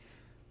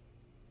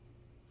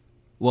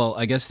 Well,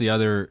 I guess the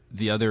other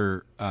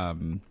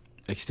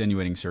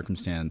extenuating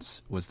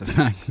circumstance was the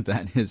fact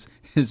that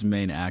his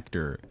main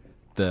actor,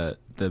 the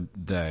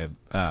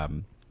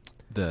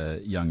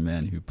young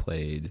man who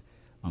played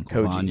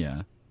Uncle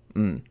Vanya.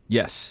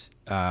 Yes.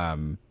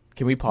 Can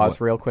we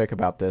pause real quick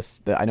about this?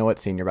 I know what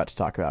scene you're about to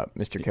talk about,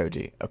 Mr.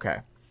 Koji. Okay.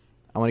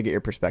 I want to get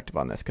your perspective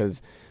on this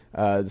because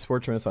the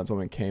sports Renaissance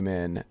woman came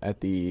in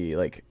at the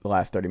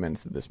last 30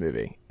 minutes of this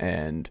movie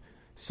and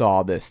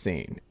saw this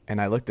scene,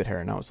 and I looked at her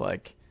and I was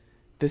like,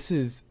 this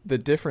is the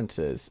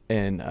differences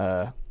in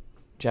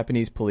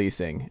Japanese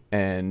policing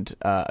and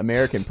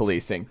American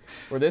policing,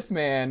 where this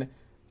man,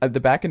 the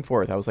back and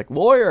forth, I was like,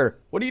 lawyer,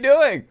 what are you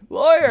doing?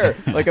 Lawyer!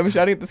 Like, I'm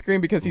shouting at the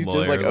screen because he's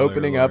just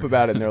opening up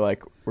about it, and they're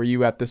like, were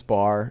you at this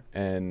bar?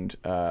 And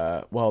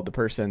well, the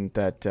person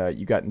that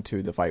you got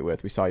into the fight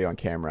with, we saw you on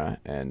camera,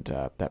 and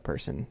that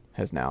person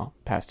has now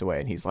passed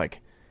away. And he's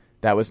like,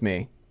 that was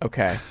me.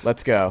 Okay,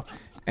 let's go.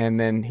 And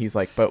then he's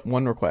like, but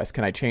one request,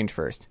 can I change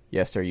first?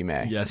 Yes, sir, you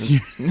may. Yes.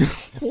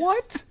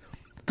 What?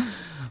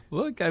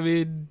 Look, I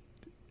mean,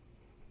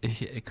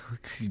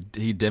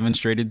 he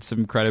demonstrated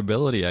some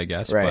credibility, I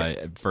guess,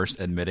 by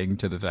first admitting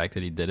to the fact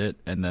that he did it,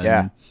 and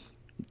then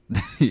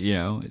he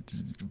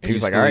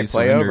was like, all right,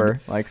 play over.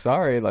 Like,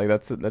 sorry, like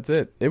that's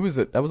it. That was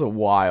a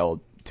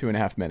wild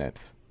 2.5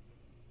 minutes.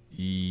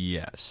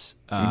 Yes.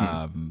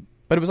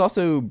 But it was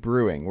also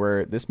brewing,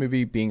 where this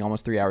movie being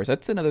almost 3 hours.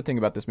 That's another thing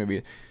about this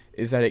movie,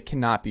 is that it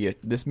cannot be.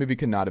 This movie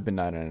could not have been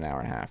done in an hour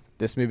and a half.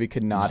 This movie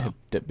could not have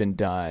been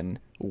done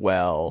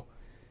well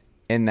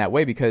in that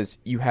way, because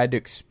you had to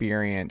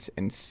experience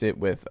and sit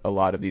with a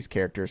lot of these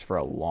characters for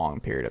a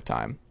long period of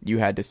time. You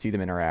had to see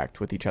them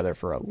interact with each other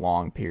for a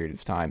long period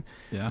of time.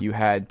 Yeah. You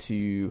had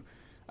to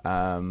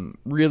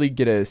really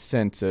get a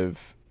sense of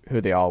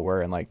who they all were,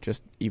 and like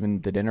just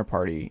even the dinner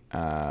party,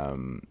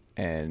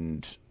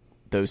 and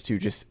those two,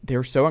 just they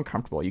were so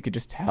uncomfortable. You could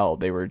just tell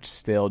they were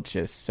still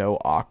just so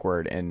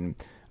awkward, and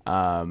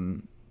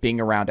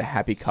being around a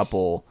happy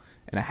couple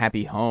and a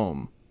happy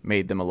home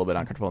made them a little bit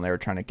uncomfortable, and they were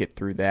trying to get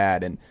through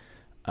that. And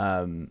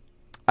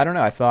I don't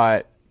know, I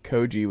thought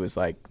Koji was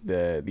like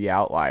the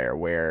outlier,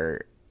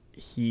 where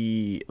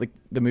he, like,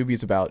 the movie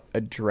is about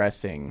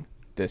addressing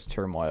this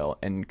turmoil,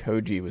 and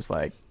Koji was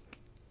like,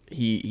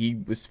 he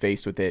was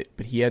faced with it,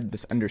 but he had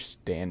this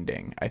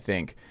understanding, I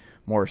think,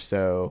 more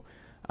so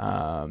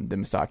than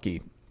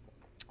Misaki,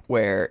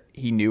 where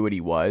he knew what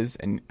he was.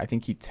 And I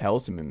think he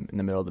tells him in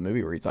the middle of the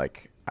movie, where he's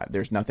like,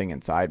 there's nothing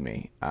inside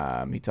me.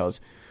 He tells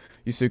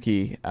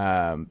Yusuke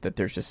that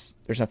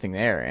there's nothing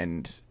there,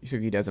 and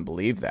Yusuke doesn't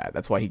believe that.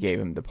 That's why he gave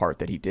him the part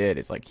that he did.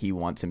 Is like, he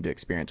wants him to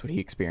experience what he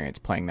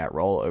experienced, playing that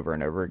role over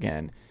and over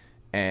again.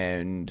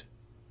 And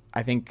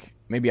I think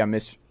maybe I'm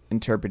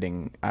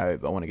misinterpreting. I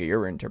want to get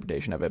your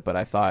interpretation of it, but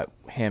I thought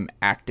him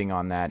acting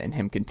on that and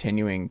him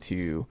continuing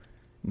to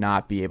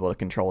not be able to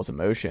control his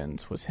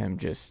emotions was him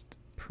just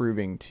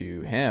proving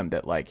to him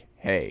that, like,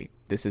 hey,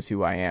 this is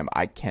who I am.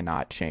 I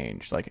cannot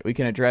change. Like, we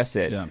can address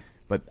it,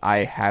 but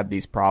I have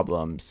these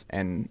problems,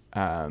 and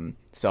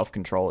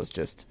self-control is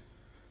just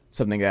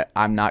something that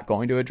I'm not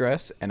going to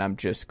address, and I'm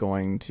just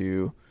going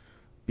to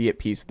be at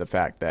peace with the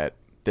fact that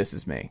this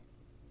is me.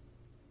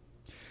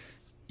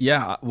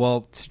 Yeah,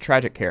 well, it's a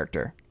tragic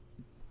character.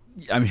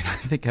 I mean, I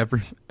think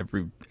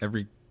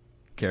every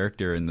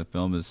character in the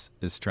film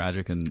is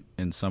tragic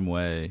in some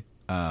way.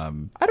 I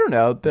don't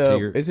know.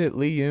 Is it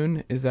Lee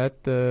Yoon? Is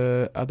that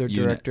the other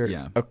director?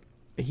 Yeah. I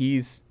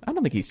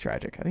don't think he's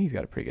tragic. I think he's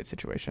got a pretty good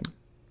situation.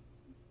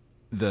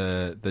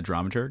 The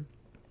dramaturg?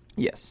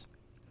 Yes.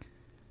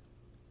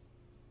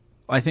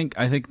 I think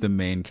the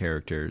main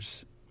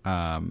characters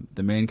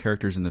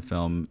in the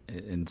film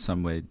in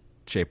some way,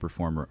 shape, or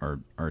form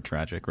are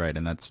tragic, right?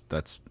 And that's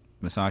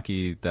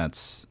Misaki,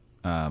 that's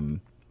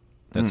Mr.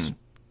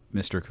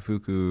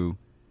 Kafuku.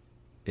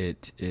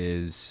 It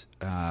is,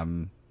 I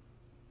mean,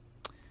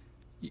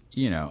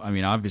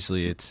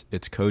 obviously it's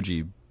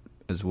Koji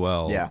as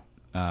well. Yeah.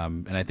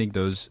 And I think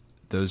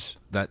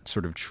that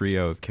sort of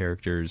trio of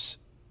characters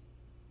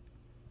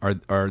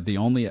are the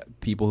only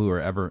people who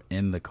are ever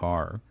in the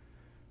car,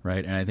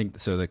 right? And I think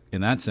so.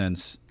 In that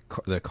sense,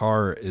 the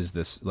car is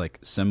this like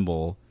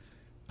symbol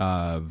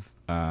of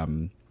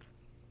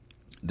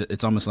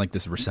it's almost like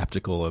this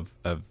receptacle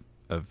of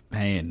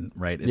pain,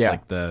 right?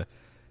 It's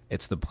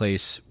it's the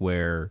place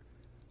where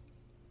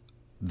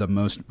the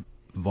most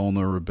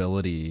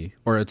vulnerability,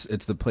 or it's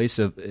the place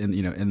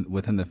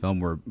within the film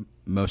where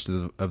most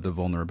of the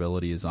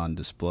vulnerability is on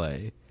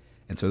display.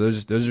 And so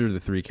those are the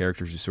three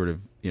characters who sort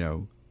of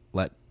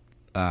let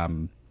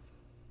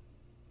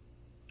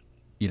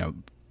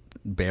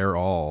bear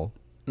all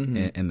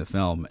in the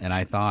film. And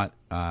I thought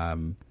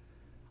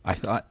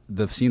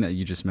the scene that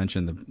you just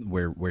mentioned,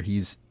 where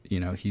he's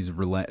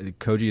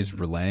Koji is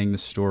relaying the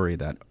story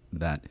that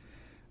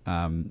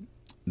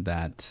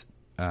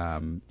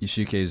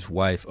Yusuke's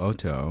wife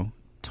Oto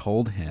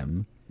told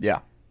him. Yeah.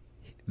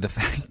 The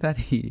fact that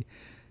he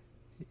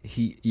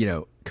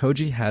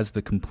Koji has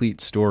the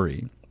complete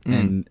story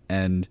and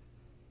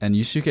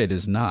Yusuke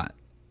does not.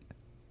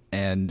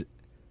 And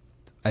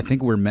I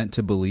think we're meant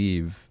to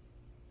believe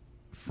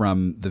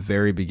from the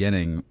very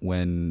beginning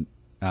when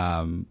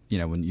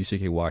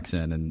Yusuke walks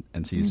in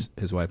and sees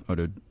his wife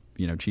Oto,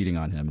 cheating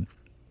on him.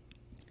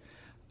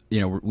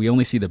 We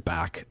only see the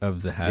back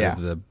of the head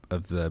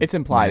of the. It's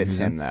implied it's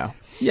him, though.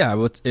 Yeah,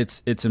 well,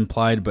 it's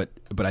implied, but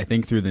I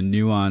think through the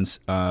nuance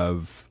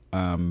of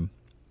the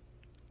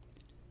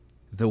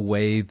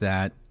way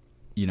that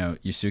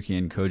Yusuke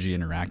and Koji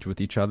interact with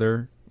each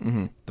other,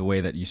 the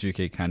way that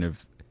Yusuke kind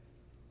of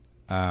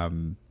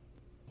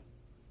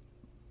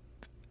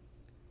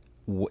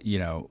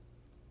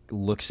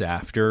looks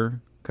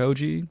after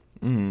Koji,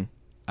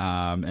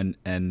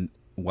 and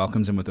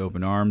welcomes him with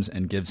open arms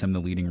and gives him the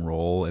leading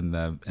role in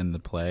the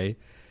play.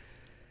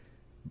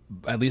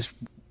 At least,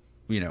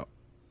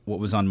 what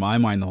was on my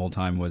mind the whole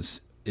time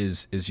is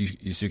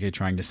Yusuke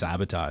trying to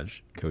sabotage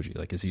Koji?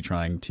 Like, is he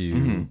trying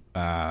to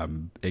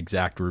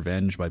exact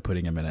revenge by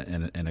putting him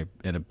in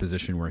a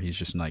position where he's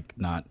just like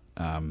not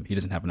he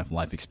doesn't have enough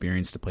life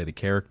experience to play the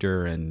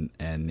character,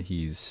 and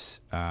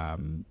he's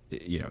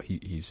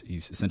he's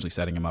essentially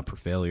setting him up for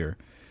failure.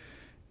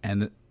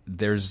 And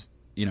there's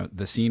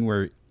the scene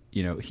where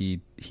Koji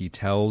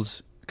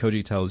tells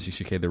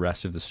Yusuke the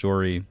rest of the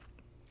story,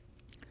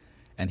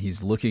 and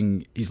he's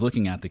looking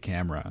at the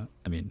camera.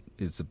 I mean,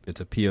 it's a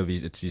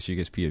POV. It's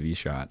Yusuke's POV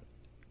shot.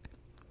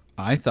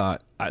 I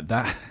thought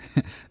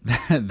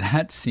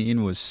that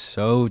scene was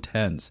so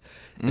tense.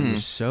 It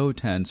was so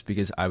tense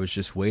because I was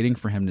just waiting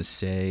for him to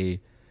say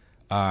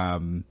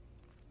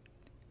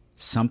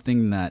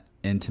something that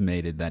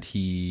intimated that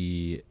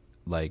he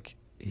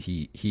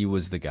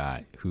was the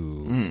guy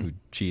who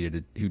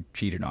cheated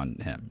on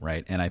him,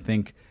 right? And I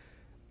think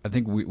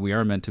we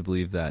are meant to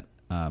believe that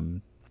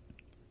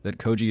that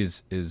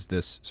Koji is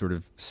this sort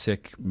of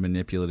sick,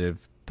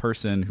 manipulative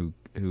person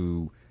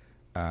who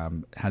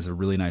has a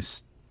really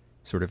nice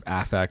sort of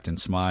affect and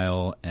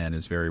smile and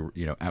is very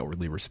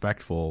outwardly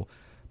respectful,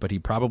 but he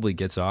probably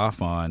gets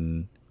off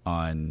on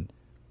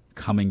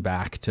coming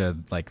back to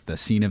like the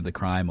scene of the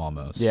crime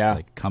almost,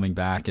 like coming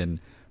back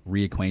and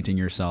reacquainting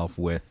yourself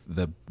with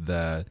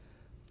the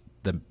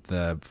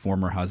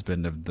former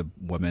husband of the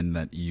woman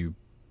that you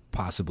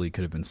possibly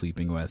could have been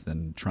sleeping with,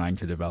 and trying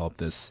to develop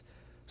this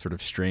sort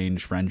of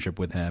strange friendship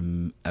with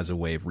him as a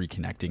way of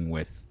reconnecting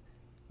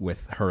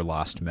with her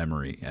lost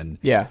memory. And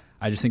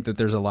I just think that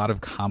there's a lot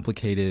of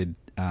complicated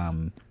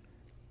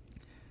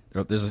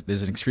there's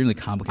an extremely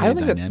complicated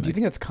dynamic. Do you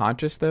think that's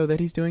conscious though that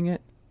he's doing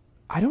it?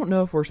 I don't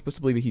know if we're supposed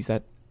to believe he's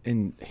that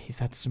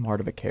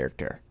smart of a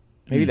character.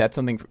 Maybe that's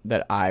something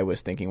that I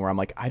was thinking where I'm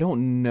like, I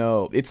don't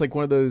know. It's like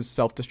one of those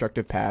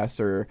self-destructive pasts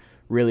or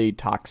really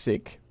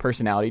toxic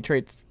personality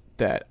traits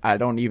that I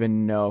don't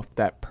even know if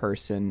that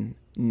person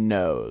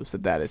knows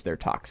that is their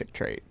toxic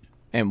trait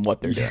and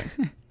what they're doing.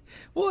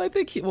 Well, I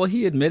think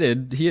he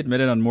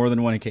admitted on more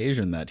than one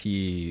occasion that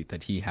he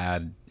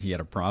had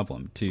a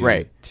problem too.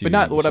 Right. But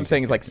not what I'm Yusuke's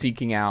saying is like character.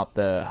 seeking out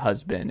the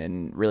husband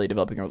and really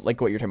developing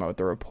like what you're talking about with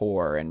the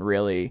rapport and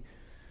really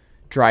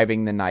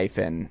driving the knife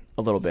in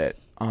a little bit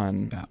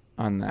on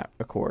that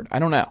accord. I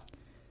don't know.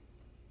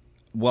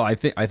 Well, I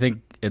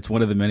think it's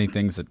one of the many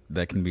things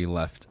that can be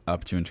left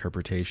up to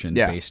interpretation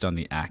based on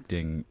the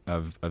acting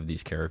of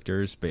these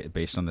characters,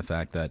 based on the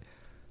fact that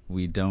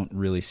we don't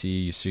really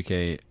see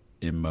Yusuke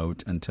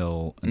emote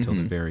until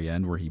the very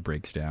end where he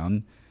breaks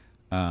down.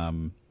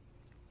 And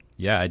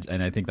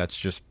I think that's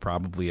just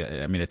probably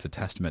it's a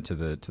testament to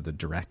the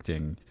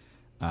directing,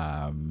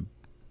 and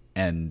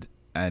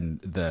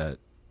the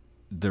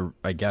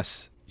I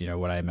guess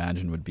what I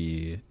imagine would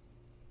be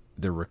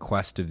the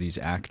request of these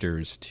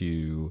actors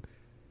to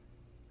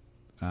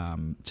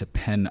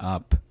pen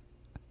up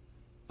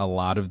a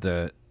lot of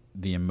the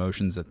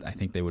emotions that I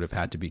think they would have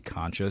had to be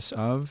conscious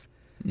of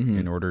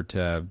in order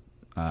to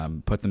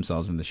put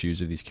themselves in the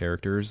shoes of these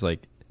characters,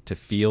 like to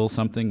feel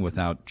something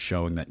without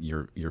showing that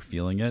you're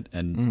feeling it,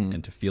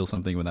 and to feel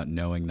something without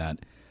knowing that,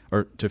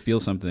 or to feel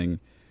something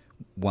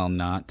while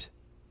not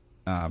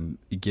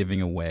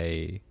giving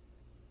away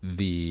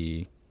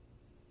the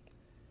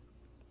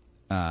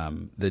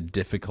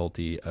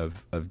difficulty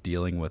of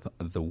dealing with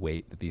the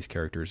weight that these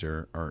characters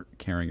are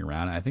carrying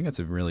around. I think that's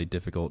a really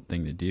difficult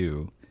thing to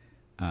do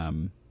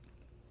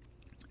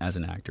as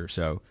an actor.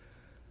 So,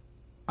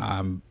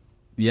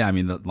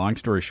 the long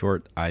story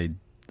short, I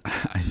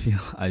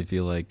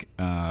feel like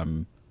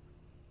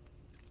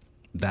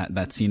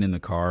that scene in the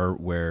car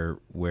where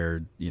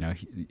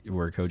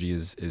Koji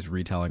is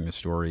retelling the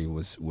story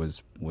was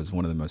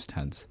one of the most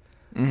tense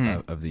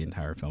of the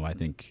entire film. I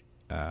think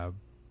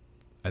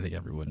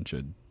everyone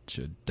should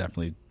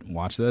definitely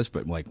watch this,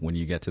 but like when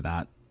you get to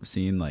that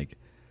scene, like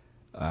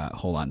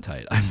hold on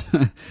tight.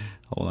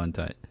 Hold on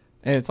tight.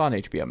 And it's on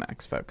HBO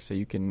Max, folks, so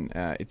you can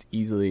it's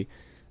easily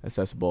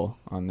accessible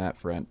on that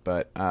front.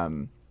 But I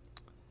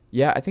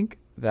think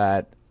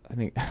there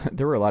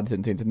were a lot of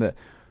scenes in the.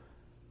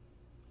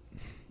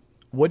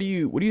 What do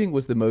you think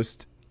was the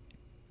most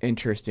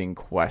interesting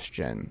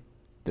question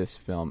this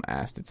film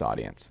asked its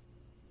audience?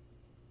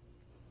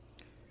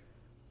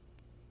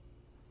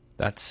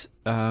 That's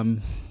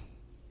I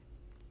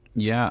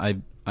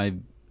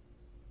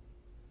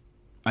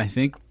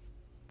think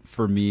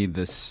for me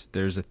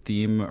there's a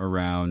theme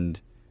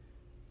around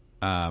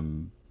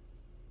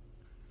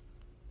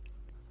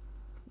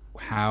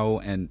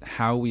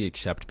how we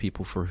accept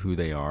people for who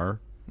they are.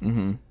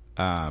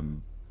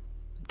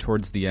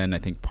 Towards the end, I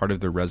think part of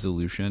the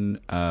resolution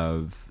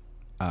of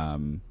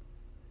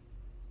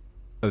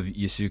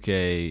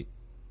Yusuke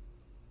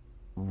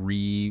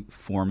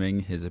reforming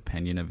his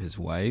opinion of his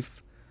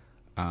wife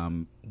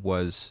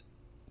was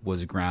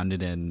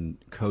grounded in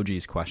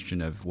Koji's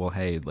question of, well,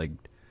 hey, like,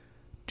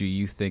 do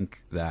you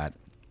think that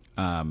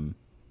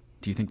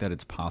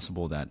it's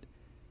possible that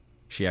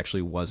she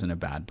actually wasn't a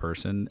bad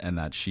person, and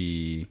that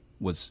she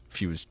was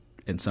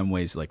in some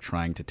ways like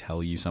trying to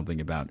tell you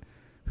something about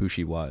who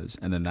she was?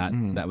 And then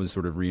that was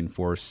sort of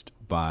reinforced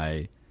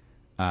by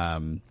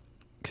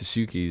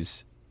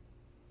Kasuki's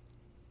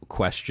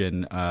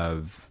question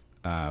of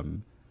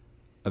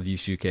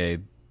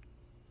Yusuke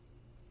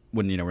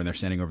when they're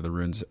standing over the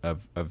ruins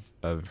of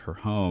her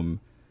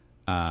home.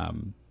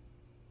 Do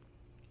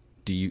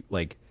you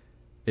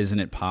isn't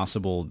it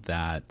possible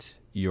that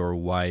your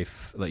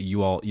wife, like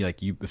you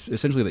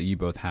essentially that you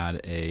both had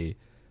a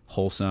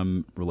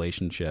wholesome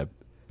relationship,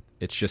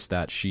 it's just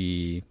that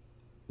she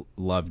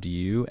loved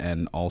you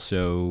and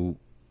also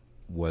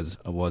was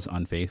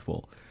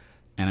unfaithful?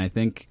 And I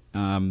think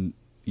I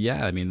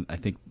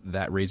think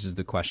that raises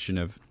the question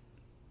of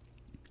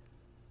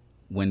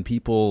when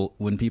people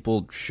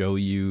show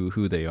you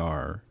who they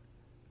are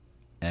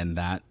and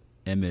that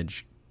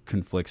image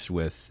conflicts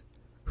with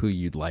who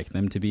you'd like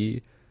them to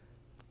be,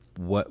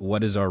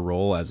 what is our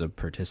role as a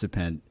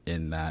participant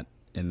in that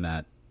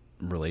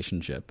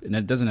relationship? And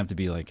it doesn't have to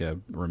be like a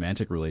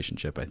romantic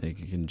relationship. I think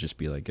it can just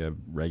be like it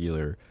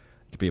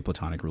could be a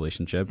platonic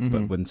relationship.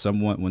 But when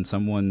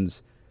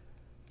someone's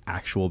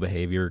actual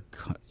behavior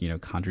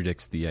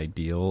contradicts the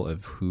ideal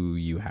of who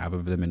you have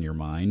of them in your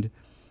mind,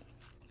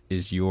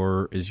 is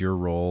your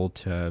role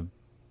to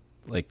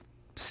like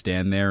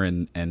stand there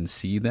and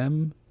see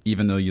them,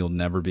 even though you'll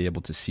never be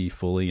able to see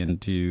fully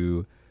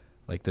into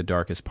like the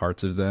darkest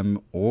parts of them?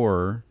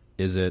 Or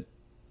is it,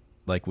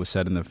 like was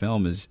said in the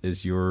film, is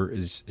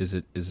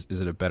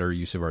it a better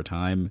use of our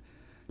time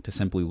to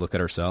simply look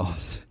at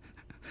ourselves,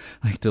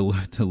 like to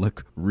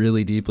look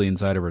really deeply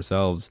inside of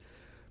ourselves,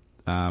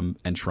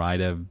 and try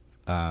to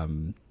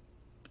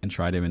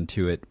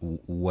intuit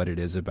what it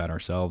is about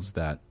ourselves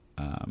that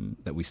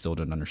we still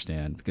don't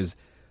understand? Because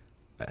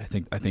I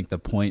think the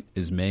point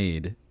is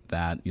made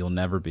that you'll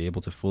never be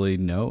able to fully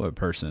know a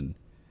person.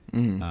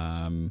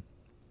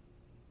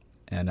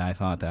 And I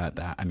thought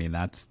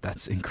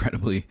that's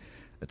incredibly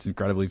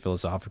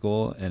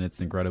philosophical, and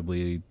it's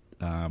incredibly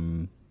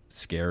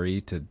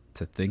scary to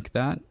think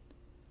that.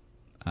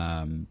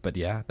 But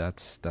yeah,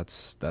 that's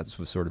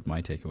was sort of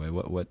my takeaway.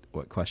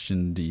 What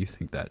question do you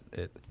think that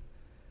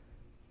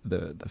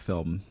the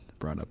film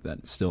brought up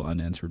that's still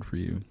unanswered for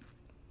you?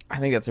 I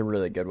think that's a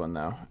really good one,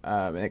 though.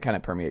 And it kind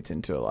of permeates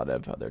into a lot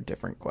of other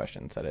different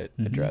questions that it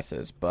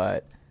addresses.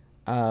 But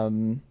I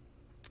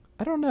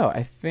don't know.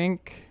 I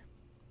think,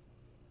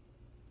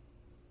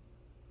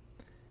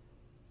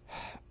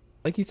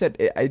 like you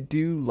said, I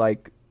do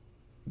like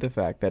the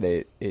fact that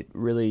it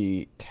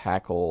really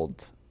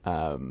tackled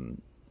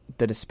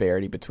the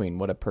disparity between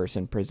what a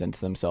person presents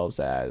themselves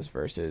as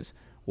versus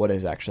what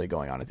is actually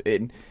going on.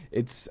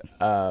 It's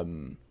I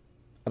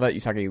thought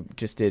Yusaki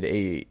just did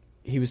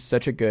he was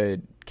such a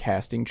good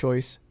casting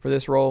choice for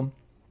this role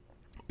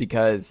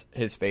because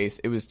his face,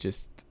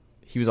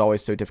 he was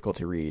always so difficult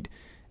to read.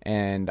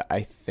 And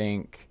I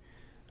think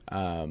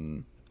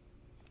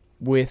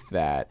with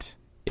that,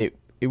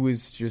 it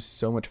was just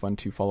so much fun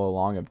to follow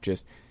along of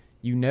just,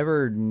 you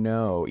never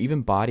know,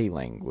 even body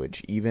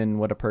language, even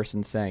what a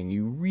person's saying,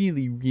 you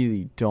really,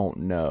 really don't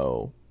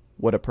know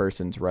what a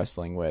person's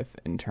wrestling with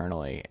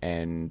internally.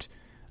 And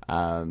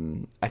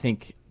I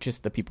think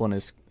just the people in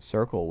his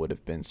circle would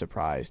have been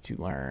surprised to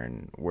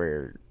learn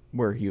where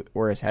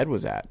his head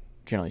was at,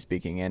 generally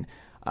speaking. And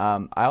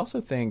I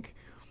also think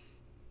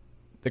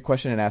the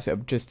question it asks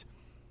of just,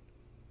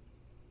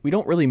 we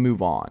don't really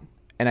move on.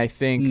 And I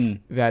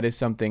think that is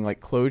something like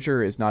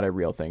closure is not a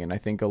real thing. And I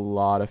think a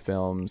lot of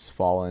films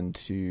fall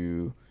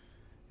into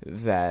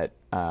that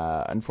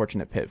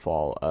unfortunate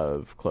pitfall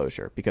of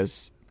closure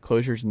because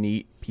closure's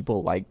neat.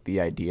 People like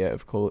the idea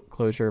of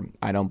closure.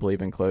 I don't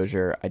believe in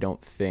closure. I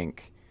don't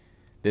think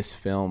this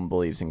film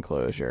believes in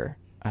closure.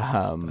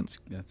 That's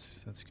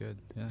good.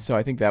 Yeah. So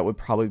I think that would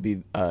probably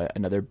be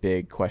another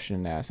big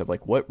question to ask of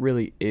like, what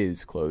really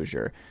is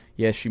closure?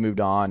 Yes, she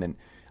moved on,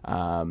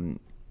 and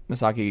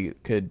Misaki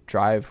could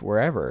drive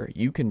wherever.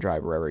 You can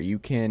drive wherever. You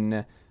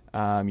can.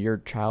 Your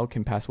child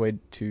can pass away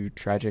to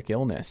tragic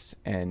illness,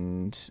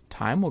 and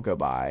time will go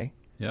by.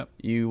 Yep.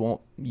 You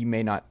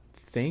may not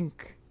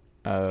think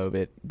of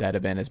that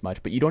event as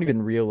much, but you don't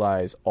even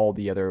realize all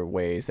the other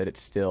ways that it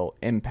still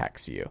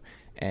impacts you.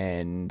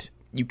 And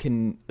you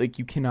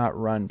cannot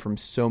run from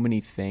so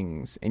many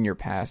things in your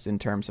past in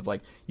terms of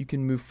like, you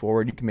can move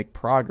forward, you can make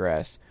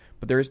progress,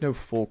 but there is no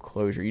full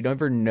closure. You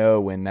never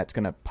know when that's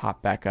going to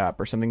pop back up,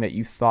 or something that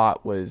you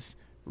thought was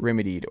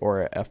remedied,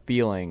 or a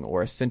feeling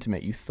or a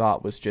sentiment you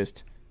thought was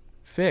just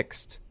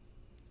fixed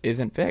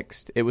isn't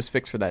fixed. It was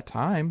fixed for that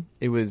time.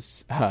 It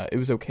was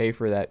okay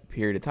for that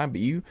period of time,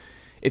 but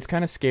it's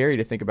kind of scary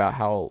to think about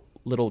how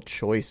little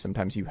choice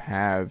sometimes you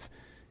have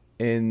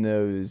in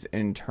those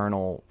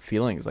internal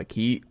feelings. Like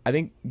I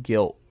think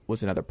guilt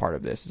was another part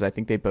of this. I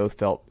think they both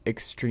felt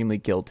extremely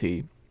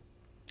guilty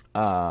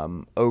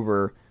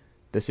over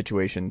the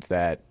situations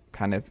that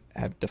kind of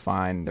have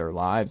defined their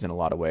lives in a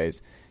lot of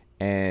ways.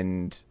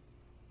 And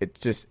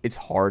it's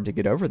hard to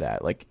get over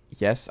that. Like,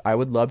 yes, I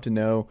would love to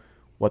know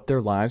what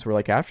their lives were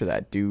like after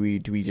that. Do we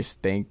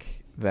just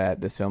think that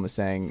this film is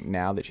saying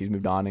now that she's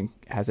moved on and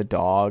has a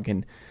dog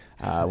and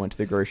went to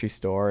the grocery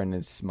store and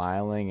is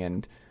smiling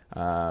and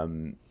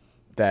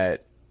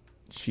that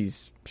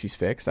she's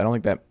fixed? I don't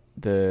think that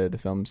the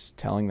film's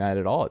telling that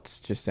at all. It's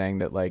just saying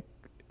that, like,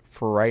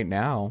 for right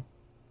now,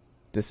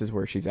 this is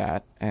where she's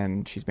at,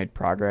 and she's made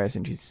progress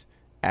and she's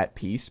at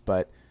peace,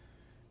 but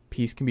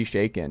peace can be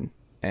shaken.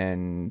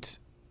 And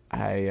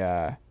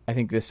I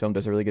think this film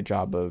does a really good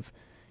job of,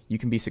 you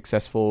can be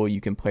successful, you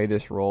can play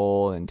this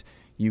role, and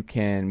you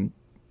can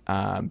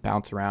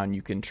bounce around,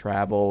 you can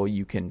travel,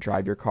 you can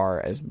drive your car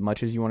as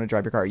much as you want to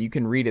drive your car, you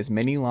can read as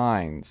many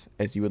lines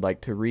as you would like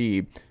to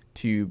read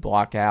to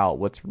block out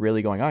what's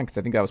really going on. Because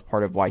I think that was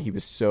part of why he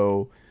was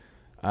so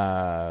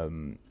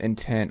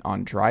intent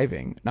on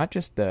driving, not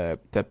just the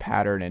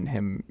pattern and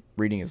him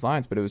reading his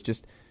lines, but it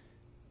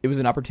was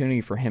an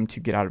opportunity for him to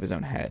get out of his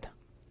own head.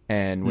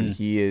 And when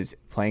he is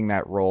playing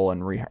that role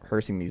and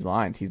rehearsing these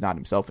lines, he's not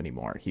himself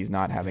anymore. He's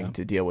not having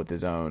to deal with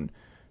his own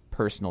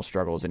personal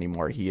struggles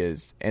anymore. He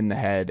is in the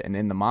head and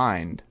in the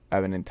mind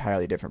of an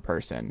entirely different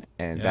person.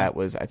 And that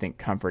was, I think,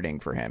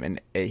 comforting for him.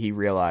 And he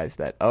realized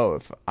that,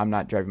 if I'm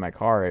not driving my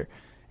car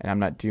and I'm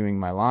not doing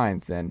my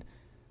lines, then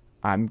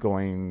I'm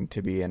going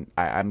to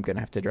I'm going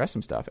to have to address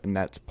some stuff. And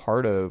that's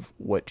part of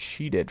what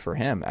she did for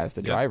him as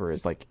the driver,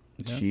 is like,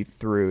 she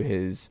threw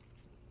his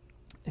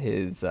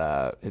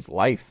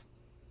life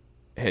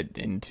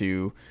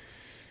into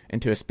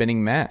a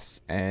spinning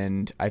mess.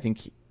 And I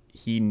think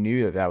he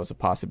knew that was a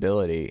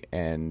possibility,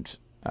 and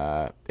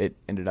it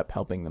ended up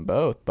helping them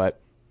both, but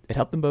it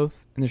helped them both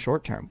in the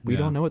short term. We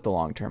don't know what the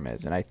long term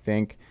is. And I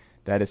think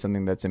that is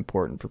something that's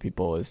important for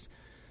people, is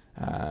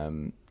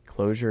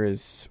closure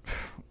is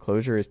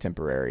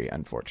temporary,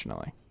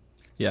 unfortunately.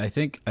 Yeah, I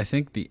think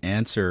the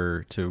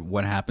answer to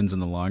what happens in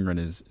the long run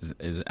is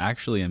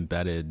actually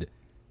embedded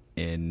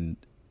in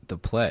the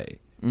play.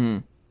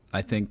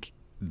 I think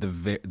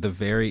the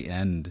very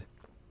end,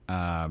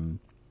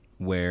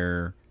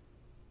 where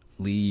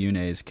Lee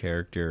Yune's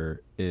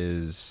character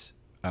is,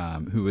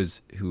 who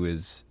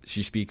is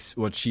she speaks,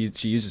 she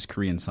uses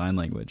Korean Sign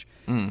Language,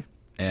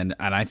 and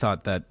I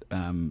thought that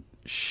I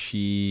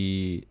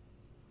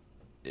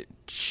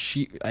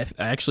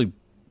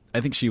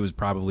think she was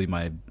probably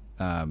my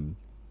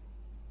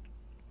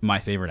my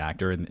favorite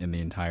actor in the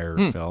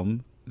entire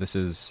film. This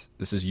is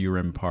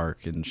Urim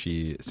Park, and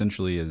she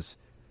essentially is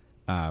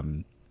a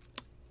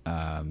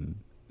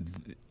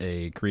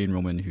Korean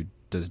woman who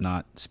does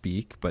not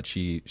speak, but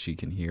she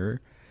can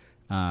hear.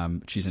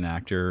 She's an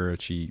actor.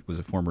 She was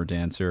a former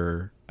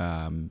dancer.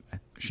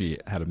 She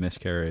had a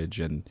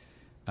miscarriage, and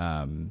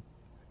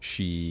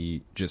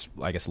she just,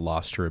 I guess,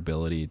 lost her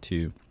ability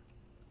to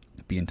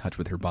be in touch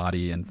with her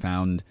body, and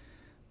found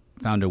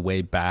a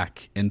way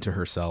back into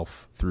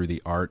herself through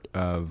the art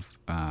of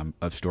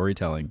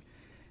storytelling.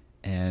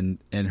 And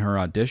in her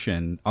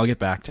audition, I'll get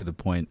back to the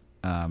point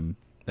that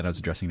I was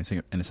addressing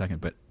in a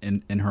second. But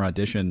in her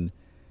audition,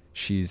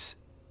 she's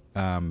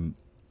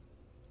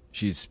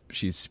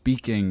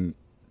speaking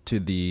to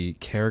the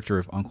character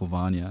of Uncle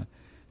Vanya.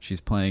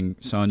 She's playing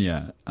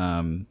Sonia,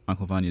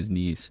 Uncle Vanya's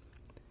niece,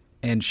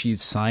 and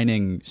she's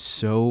signing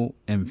so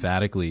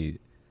emphatically,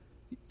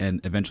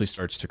 and eventually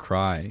starts to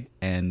cry.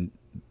 And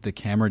the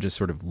camera just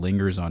sort of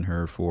lingers on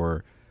her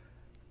for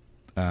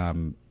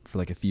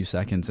like a few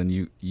seconds, and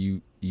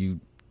you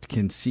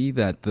can see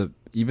that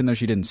even though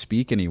she didn't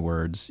speak any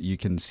words, you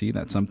can see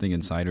that something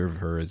inside of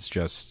her is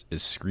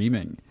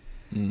screaming.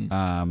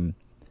 And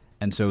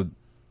so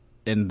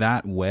in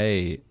that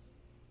way,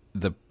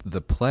 the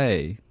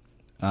play,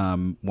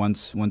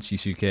 once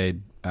Yusuke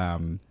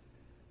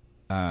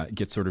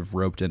gets sort of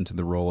roped into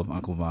the role of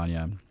Uncle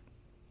Vanya,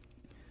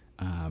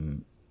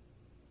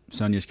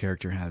 Sonia's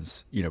character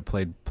has,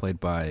 played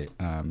by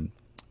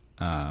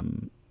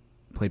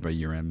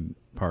Urim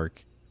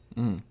Park.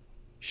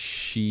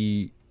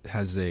 She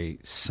has a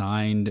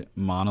signed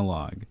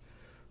monologue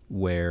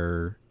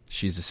where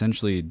she's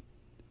essentially,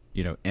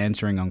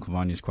 answering Uncle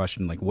Vanya's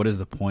question, like, what is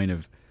the point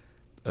of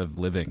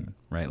living,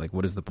 right? Like,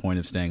 what is the point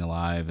of staying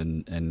alive?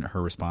 And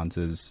her response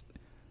is,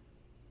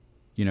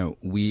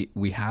 we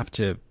have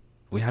to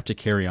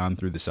carry on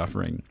through the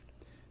suffering,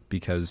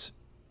 because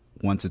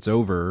once it's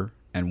over,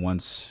 and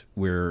once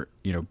we're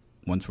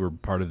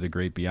part of the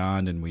great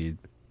beyond, and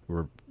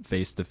we're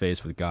face to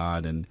face with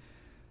God, and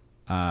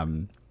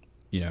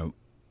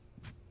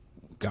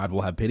God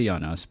will have pity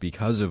on us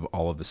because of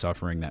all of the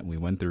suffering that we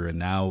went through, and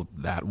now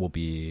that will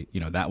be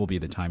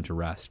the time to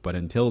rest. But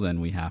until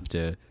then, we have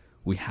to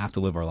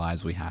live our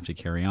lives. We have to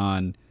carry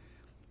on.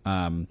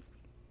 And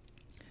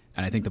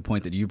I think the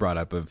point that you brought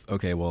up of,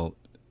 okay, well,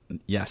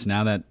 yes,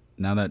 now that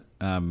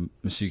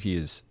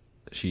Masuki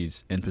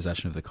she's in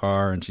possession of the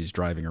car, and she's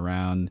driving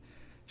around,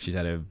 she's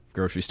at a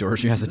grocery store,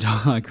 she has a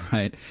dog,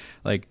 right?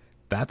 Like,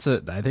 I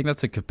think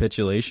that's a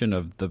capitulation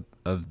of the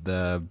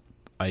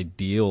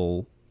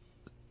ideal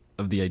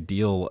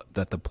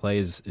that the play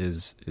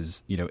is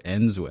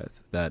ends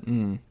with, that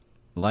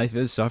life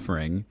is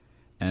suffering,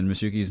 and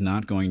Masuki's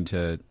not going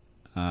to,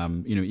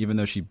 even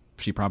though she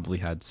probably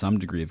had some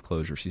degree of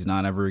closure, she's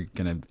not ever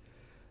gonna,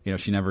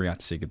 she never got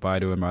to say goodbye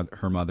to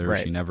her mother.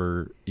 Right. She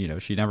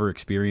never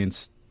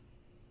experienced,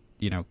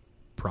 a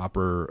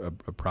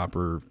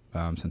proper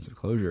sense of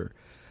closure,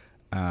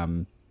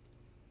 and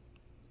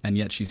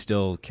yet she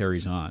still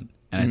carries on.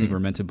 And I think we're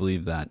meant to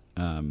believe that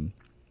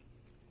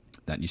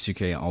that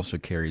Yusuke also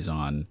carries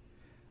on,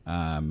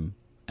 and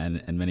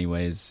in many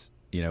ways,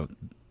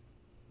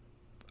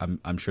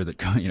 I'm sure that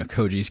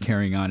Koji's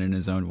carrying on in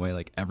his own way.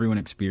 Like, everyone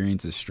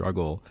experiences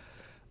struggle,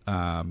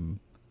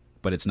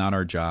 but it's not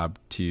our job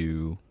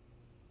to,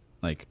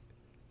 like,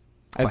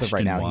 as of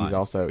right now,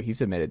 why.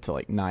 he's admitted to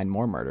like 9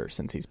 more murders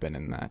since he's been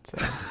in that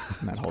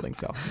holding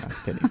cell. No,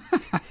 kidding.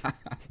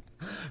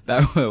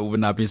 That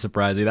would not be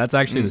surprising. That's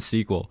actually the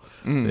sequel.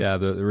 Yeah,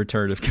 the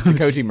return of Koji.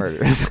 The Koji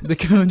murders. The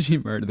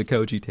Koji murder, the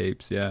Koji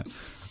tapes, yeah.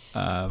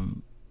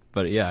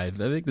 But yeah, I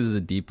think this is a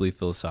deeply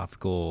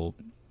philosophical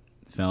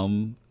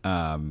film.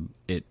 The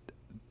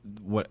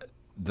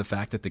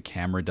fact that the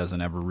camera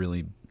doesn't ever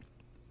really,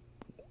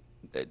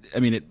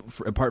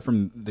 apart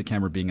from the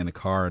camera being in the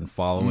car and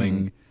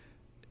following,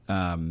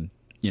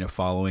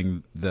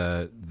 following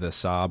the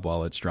Saab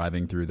while it's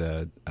driving through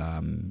the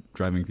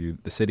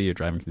city or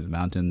driving through the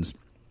mountains,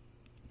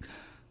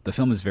 the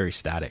film is very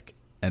static,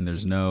 and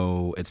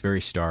it's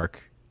very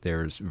stark.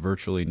 There's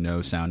virtually no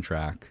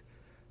soundtrack,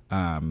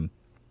 and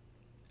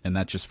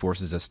that just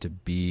forces us to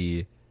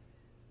be,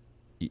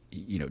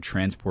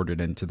 transported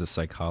into the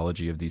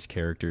psychology of these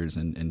characters,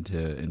 and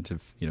into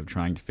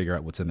trying to figure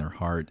out what's in their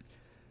heart.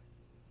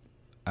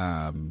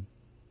 And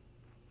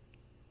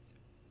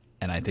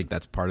I think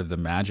that's part of the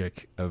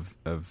magic of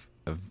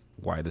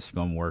why this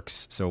film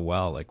works so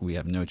well. Like, we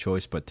have no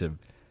choice but to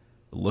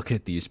look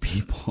at these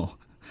people,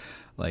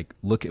 like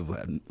look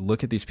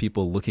at these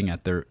people looking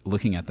at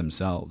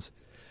themselves,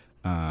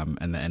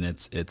 and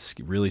it's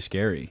really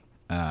scary.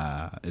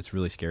 It's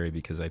really scary,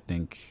 because I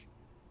think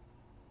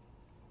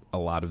a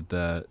lot of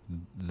the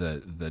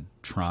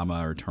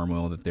trauma or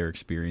turmoil that they're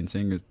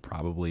experiencing is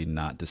probably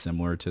not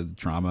dissimilar to the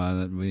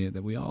trauma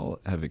that we all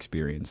have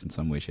experienced in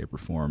some way, shape, or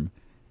form.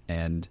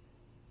 And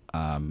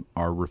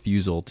our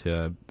refusal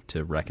to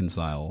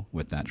reconcile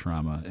with that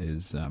trauma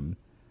is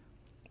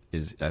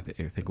I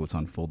think what's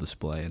on full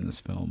display in this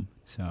film.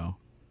 So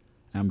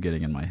I'm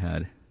getting in my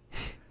head.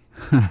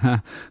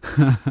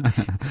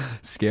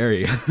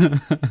 Scary.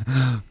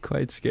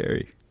 Quite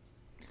scary.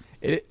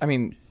 I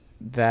mean,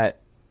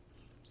 that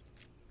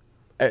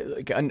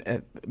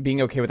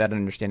being okay with that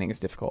understanding is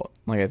difficult.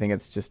 Like, I think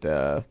it's just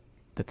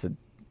that's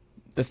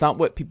not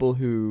what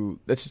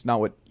that's just not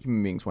what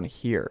human beings want to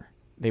hear.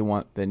 They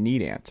want the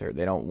need answer.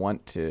 They don't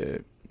want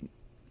to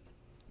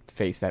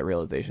face that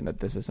realization that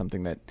this is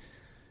something that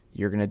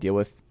you're going to deal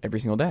with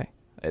every single day.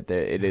 It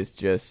is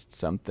just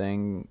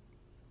something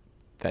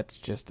that's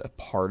just a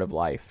part of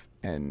life,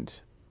 and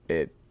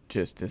it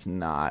just is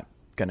not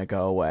going to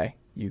go away.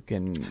 You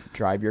can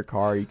drive your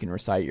car, you can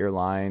recite your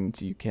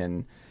lines, you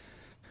can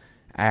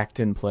act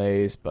in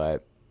plays,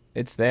 but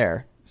it's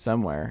there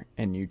somewhere,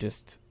 and you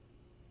just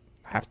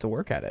have to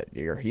work at it.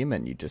 You're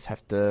human. You just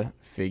have to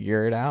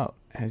figure it out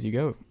as you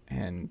go,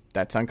 and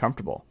that's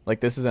uncomfortable. Like,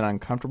 this is an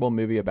uncomfortable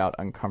movie about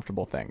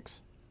uncomfortable things.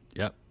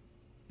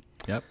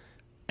 Yep.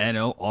 And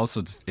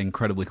also, it's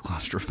incredibly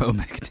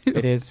claustrophobic too.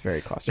 It is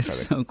very claustrophobic.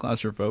 It's so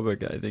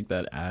claustrophobic. I think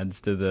that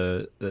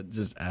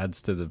just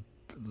adds to the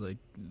like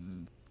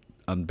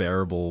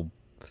unbearable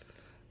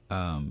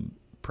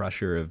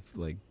pressure of,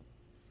 like,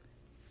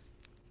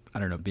 I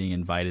don't know, being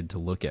invited to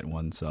look at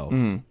oneself.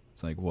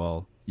 It's like,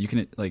 well, you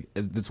can, like,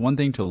 it's one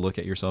thing to look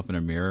at yourself in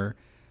a mirror,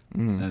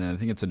 and I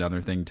think it's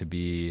another thing to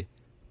be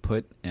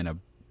put in a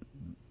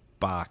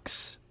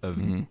box of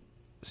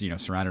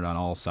surrounded on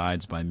all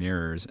sides by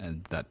mirrors,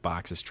 and that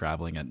box is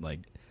traveling at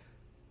like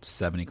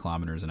 70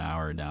 kilometers an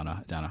hour down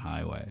a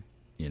highway.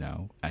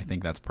 I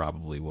think that's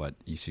probably what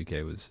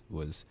Yusuke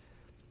was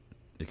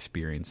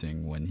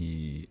experiencing when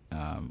he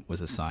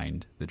was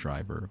assigned the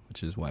driver,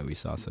 which is why we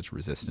saw such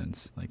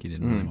resistance. Like, he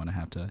didn't really want to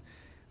have to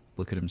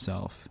look at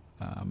himself.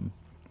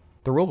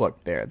 The rule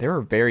book they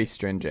were very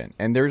stringent,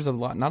 and there's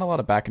not a lot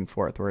of back and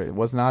forth, where it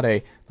was not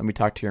a let me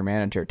talk to your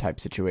manager type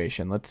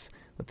situation. Let's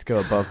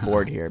go above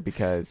board here,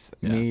 because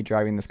me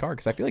driving this car,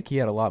 because I feel like he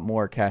had a lot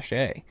more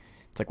cachet.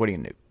 It's like, what are you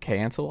going to do?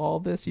 Cancel all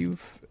of this?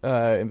 You've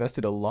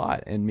invested a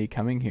lot in me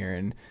coming here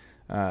and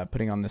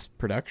putting on this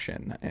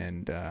production.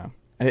 And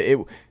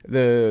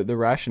the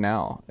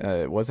rationale,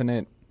 wasn't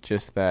it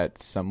just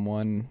that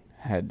someone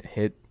had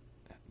hit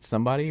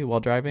somebody while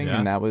driving,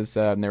 and that was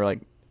and they were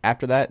like,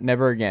 after that,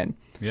 never again.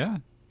 Yeah,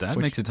 that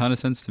makes a ton of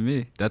sense to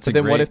me.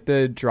 What if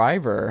the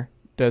driver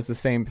does the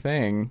same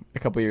thing a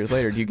couple years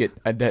later? Do you get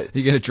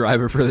you get a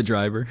driver for the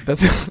driver?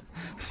 That's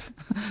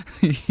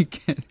you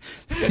get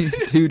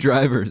two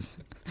drivers.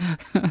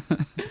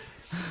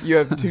 You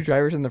have two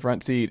drivers in the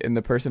front seat, and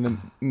the person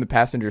in the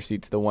passenger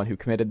seat's the one who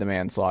committed the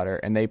manslaughter,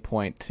 and they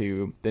point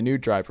to the new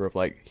driver of,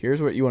 like,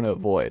 here's what you want to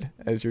avoid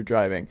as you're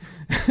driving.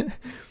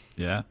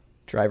 Yeah.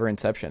 Driver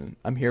inception.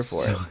 I'm here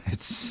for it.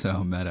 It's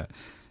so meta.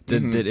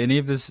 Did any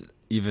of this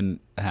even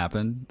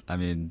happen? I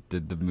mean,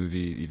 did the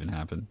movie even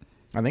happen?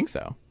 I think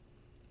so.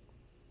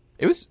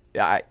 It was.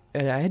 I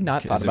had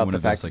not thought about the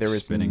fact that there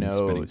was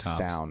no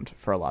sound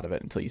for a lot of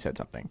it until you said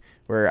something,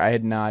 where I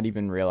had not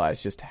even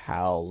realized just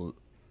how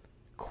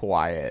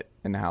quiet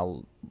and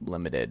how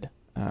limited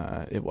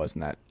it was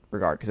in that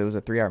regard, because it was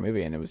a 3-hour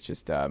movie, and it was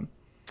just I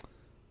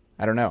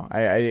don't know.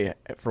 I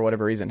for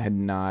whatever reason had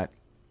not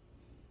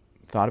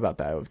thought about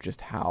that, of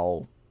just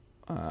how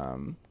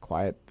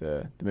quiet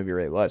the movie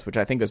really was, which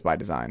I think was by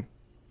design.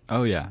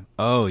 Oh yeah.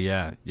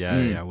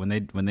 When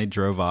they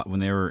drove off, when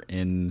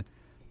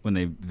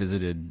they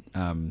visited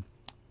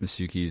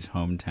Masuki's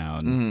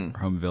hometown,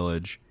 home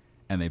village,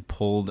 and they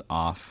pulled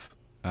off.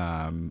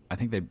 I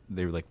think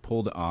they were like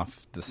pulled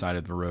off the side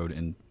of the road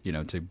and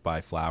to buy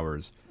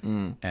flowers,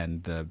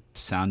 and the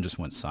sound just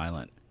went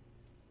silent.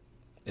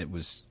 It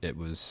was.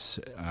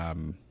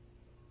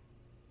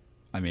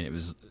 I mean, it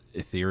was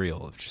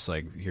ethereal. It's just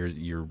like, here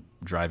you're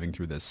driving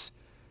through this,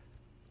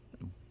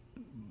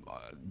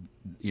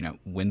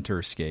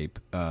 winterscape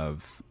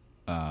of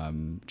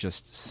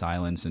just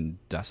silence and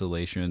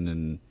desolation,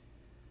 and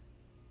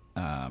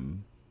I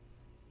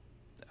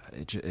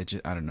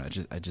don't know.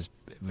 It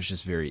was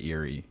just very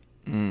eerie.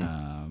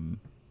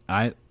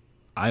 I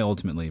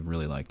ultimately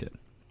really liked it.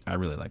 I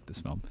really liked this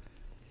film.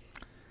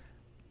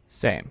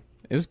 Same.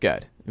 It was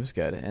good.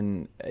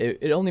 And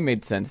it only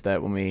made sense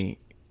that when we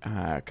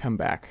come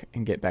back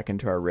and get back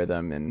into our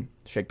rhythm and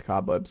shake the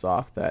cobwebs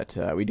off,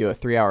 that we do a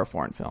 3-hour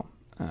foreign film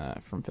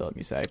from Philip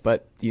Musey.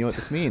 But do you know what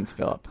this means,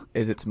 Philip?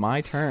 Is it's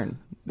my turn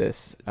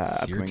this it's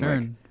upcoming your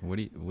turn.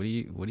 Week.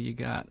 What do you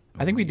got?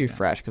 I think we do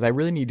Fresh, because I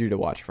really need you to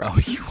watch Fresh. Oh,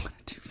 you want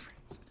to do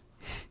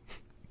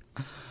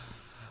Fresh?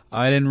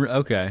 I didn't.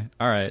 Okay,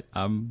 all right.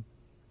 I'm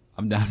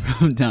down.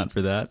 I'm down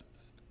for that.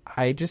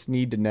 I just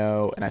need to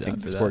know, and I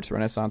think the Sports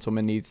Renaissance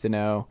woman needs to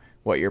know,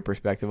 what your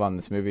perspective on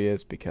this movie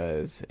is,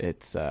 because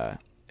it's a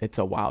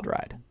wild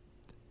ride.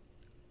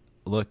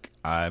 Look,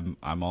 I'm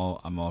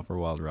all for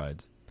wild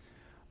rides.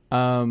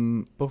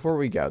 Before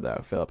we go,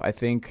 though, Philip, I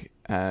think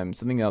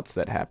something else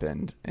that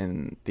happened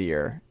in the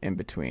year in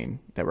between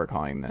that we're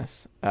calling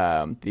this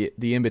the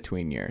in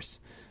between years.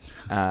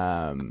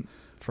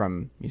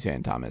 from Musey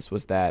and Thomas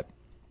was that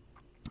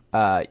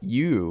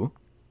you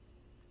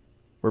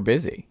were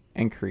busy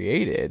and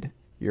created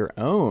your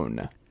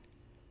own.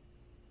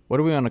 What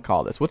do we want to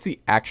call this? What's the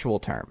actual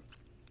term?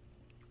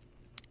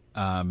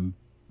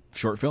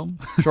 Short film.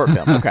 Short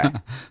film. Okay.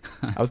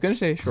 I was going to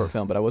say short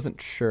film, but I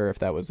wasn't sure if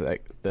that was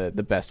like the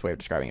best way of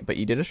describing it. But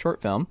you did a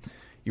short film.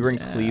 You were in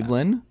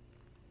Cleveland.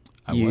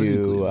 I was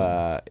in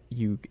Cleveland.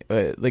 You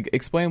like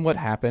explain what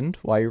happened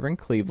while you were in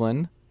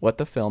Cleveland, what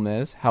the film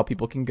is, how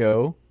people can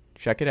go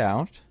check it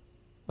out,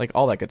 like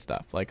all that good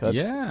stuff. Like let's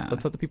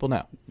let the people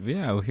know.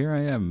 Yeah, well, here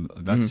I am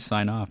about to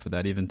sign off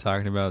without even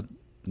talking about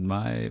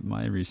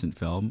my recent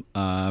film.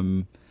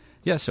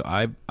 So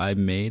I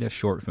made a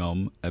short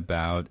film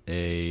about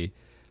a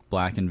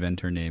Black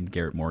inventor named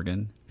Garrett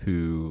Morgan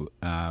who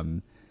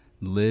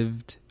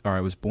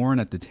was born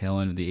at the tail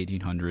end of the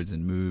 1800s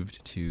and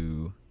moved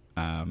to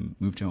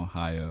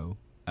Ohio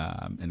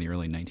in the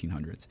early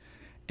 1900s,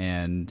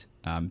 and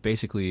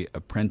basically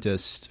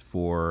apprenticed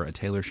for a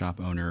tailor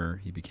shop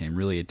owner. He became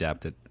really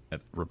adept at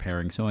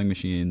repairing sewing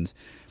machines,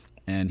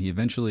 and he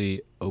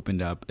eventually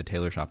opened up a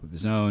tailor shop of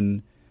his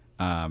own.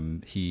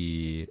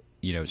 He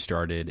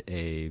started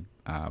a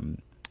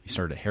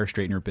hair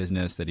straightener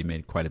business that he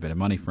made quite a bit of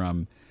money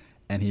from,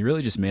 and he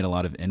really just made a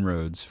lot of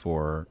inroads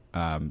for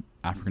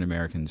African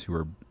Americans who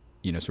were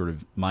sort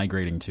of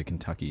migrating to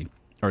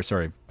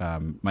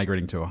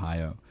migrating to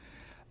Ohio.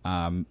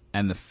 And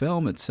the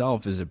film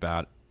itself is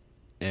about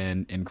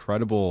an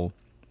incredible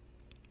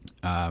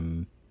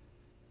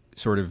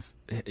sort of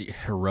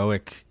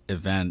heroic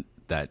event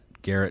that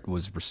Garrett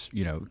was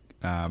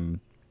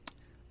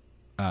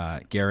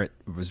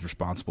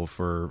responsible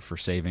for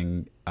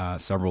saving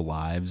several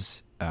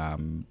lives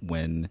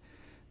when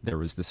there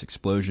was this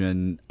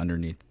explosion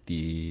underneath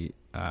there's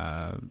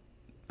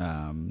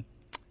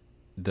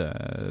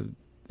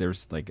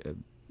like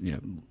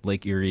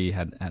Lake Erie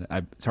had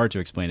it's hard to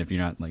explain if you're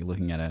not like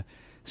looking at a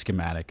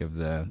schematic of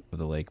the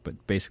lake,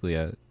 but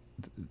basically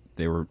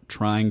they were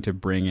trying to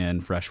bring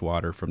in fresh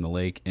water from the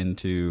lake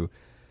into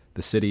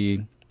the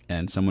city,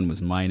 and someone who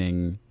was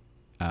mining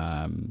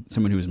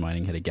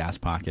hit a gas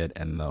pocket,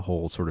 and the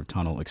whole sort of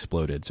tunnel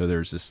exploded. So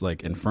there's this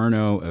like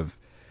inferno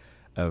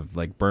of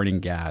like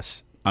burning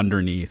gas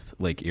underneath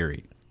Lake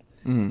Erie.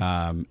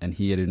 And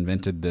he had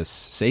invented this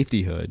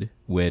safety hood,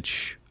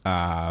 which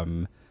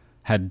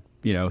had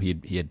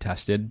he had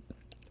tested,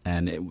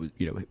 and it was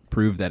it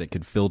proved that it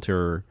could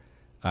filter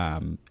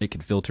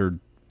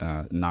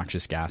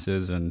noxious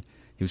gases, and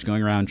he was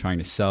going around trying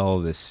to sell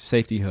this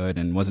safety hood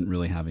and wasn't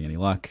really having any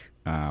luck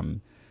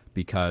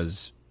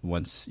because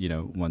once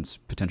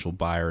potential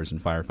buyers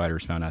and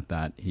firefighters found out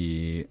that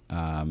he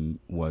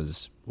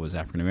was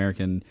African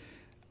American,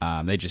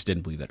 they just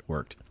didn't believe that it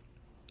worked.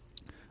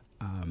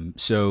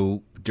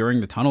 So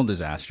during the tunnel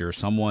disaster,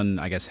 someone,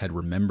 I guess, had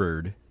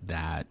remembered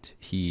that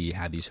he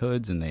had these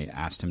hoods, and they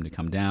asked him to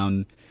come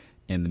down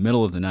in the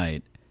middle of the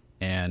night.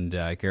 And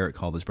Garrett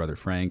called his brother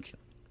Frank,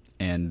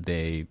 and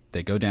they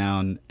go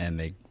down and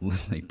they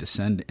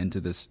descend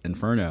into this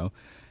inferno,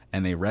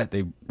 and they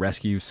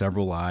rescue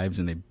several lives,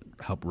 and they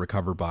help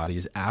recover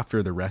bodies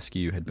after the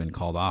rescue had been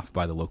called off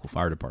by the local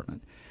fire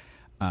department.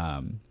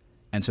 And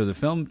so the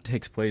film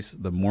takes place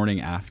the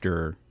morning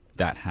after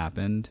that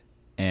happened.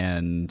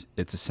 And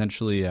it's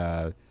essentially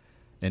an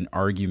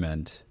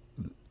argument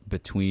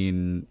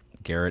between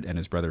Garrett and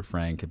his brother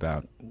Frank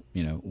about,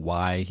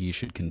 why he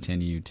should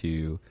continue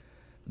to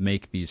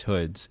make these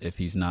hoods if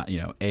he's not,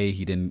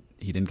 he didn't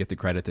get the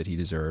credit that he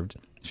deserved.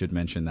 Should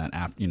mention that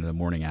after, the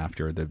morning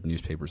after, the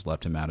newspapers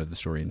left him out of the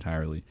story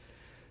entirely.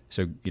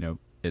 So,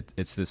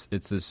 it's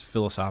this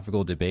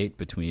philosophical debate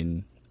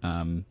between,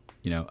 a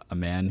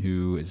man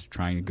who is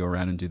trying to go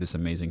around and do this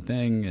amazing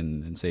thing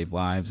and save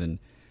lives, and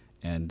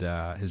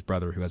his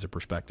brother who has a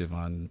perspective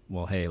on,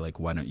 well, hey, like,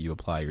 why don't you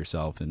apply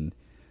yourself in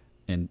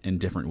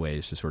different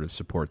ways to sort of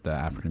support the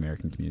African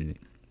American community.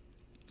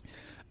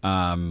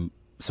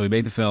 So we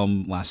made the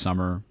film last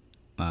summer.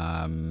 We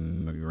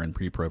were in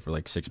pre-pro for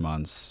like 6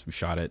 months. We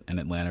shot it in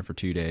Atlanta for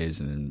 2 days,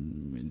 and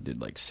then we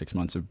did like 6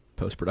 months of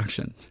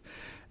post-production.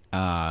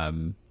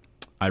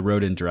 I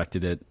wrote and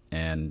directed it,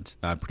 and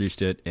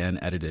produced it and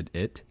edited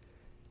it.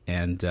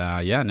 And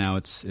now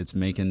it's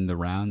making the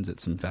rounds at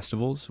some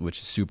festivals, which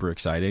is super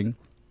exciting.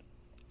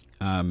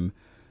 I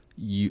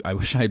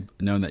wish I'd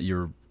known that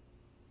you're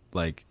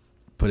like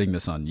putting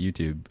this on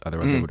YouTube.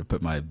 Otherwise, I would have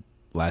put my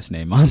last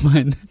name on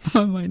my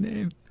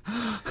name.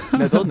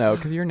 No, they'll know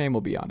because your name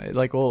will be on it.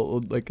 Like,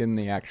 we'll like in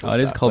the actual.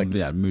 It is stuff. called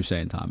Musey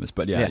and Thomas.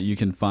 But you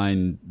can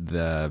find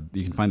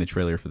the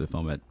trailer for the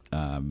film at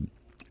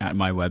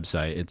my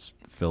website. It's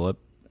Philip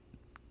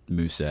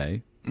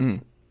Musey,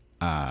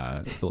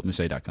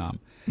 philipmusey.com.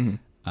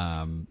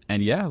 And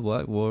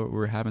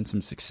we're having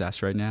some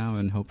success right now,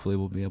 and hopefully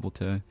we'll be able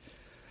to,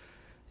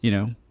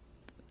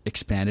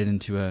 expand it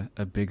into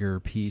a bigger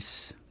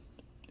piece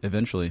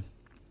eventually.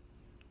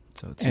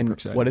 So it's super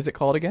exciting. What is it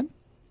called again?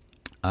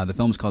 The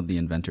film's called The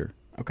Inventor.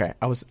 Okay,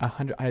 I was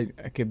 100. I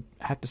could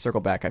have to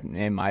circle back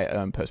in my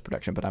own post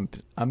production, but I'm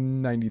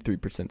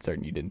 93%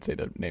 certain you didn't say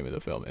the name of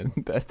the film, and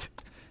that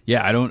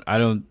Yeah, I don't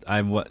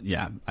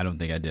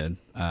think I did.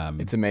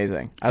 it's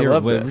amazing. I Here,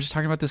 love we're this. just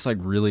talking about this like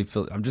really.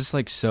 I'm just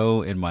like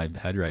so in my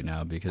head right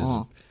now because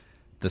of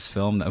this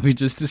film that we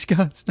just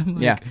discussed. I'm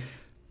like, Yeah.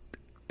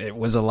 It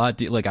was a lot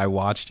deep. Like I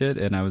watched it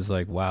and I was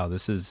like, wow,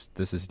 this is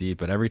deep.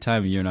 But every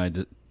time you and I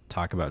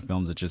talk about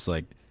films, it just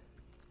like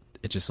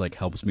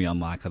helps me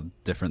unlock a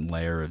different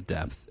layer of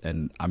depth.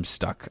 And I'm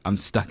stuck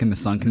in the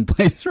sunken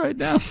place right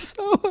now.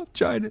 So I'm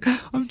trying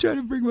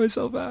to bring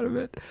myself out of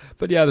it.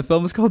 But yeah, the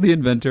film is called The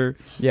Inventor.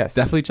 Yes.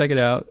 Definitely check it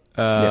out.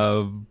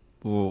 Yes.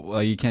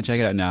 Well, you can't check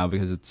it out now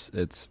because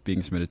it's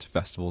being submitted to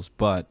festivals,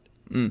 but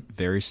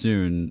very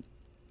soon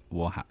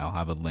I'll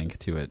have a link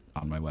to it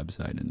on my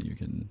website, and you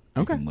can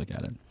look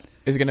at it.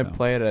 Is it going to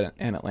play at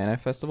an Atlanta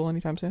festival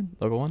anytime soon?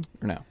 Local one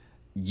or no?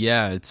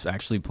 Yeah, it's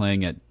actually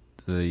playing at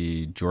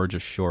the Georgia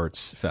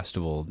Shorts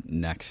Festival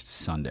next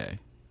Sunday,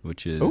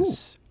 which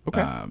is it's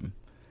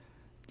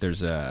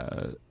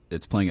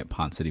playing at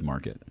Pond City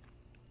Market.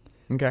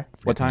 Okay.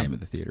 Forget What the time? name of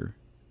the theater.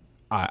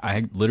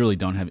 I literally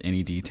don't have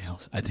any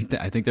details. I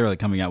think they're like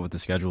coming out with the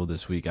schedule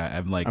this week.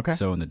 I'm like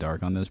so in the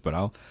dark on this,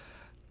 but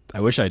I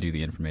wish I knew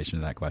the information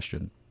to that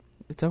question.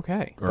 It's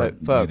okay. Or But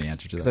maybe folks, the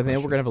answer to because that I think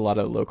we're question. going to have a lot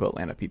of local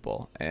Atlanta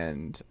people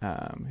and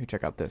who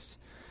check out this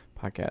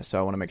podcast. So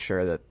I want to make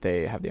sure that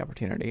they have the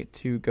opportunity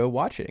to go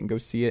watch it and go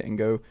see it and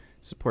go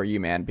support you,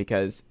 man.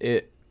 Because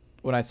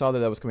when I saw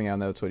that was coming out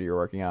and that's what you were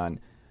working on,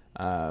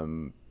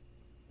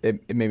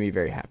 it made me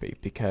very happy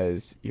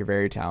because you're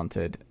very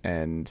talented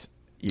and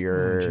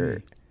I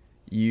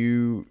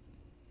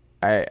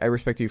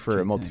respect you for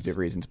a multitude of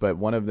reasons, but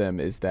one of them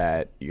is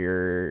that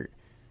you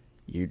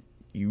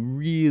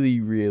really,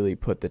 really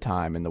put the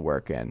time and the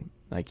work in.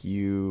 Like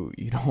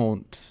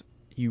it's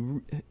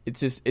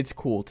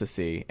cool to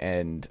see.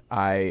 And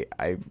I,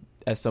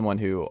 as someone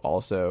who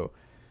also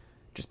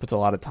just puts a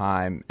lot of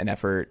time and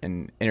effort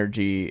and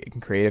energy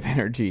and creative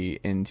energy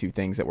into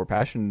things that we're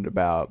passionate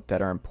about,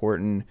 that are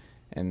important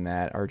and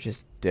that are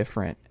just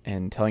different,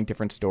 and telling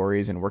different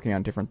stories and working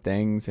on different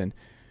things and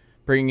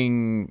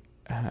bringing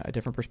a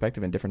different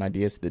perspective and different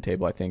ideas to the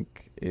table, I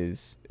think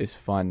is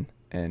fun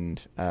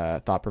and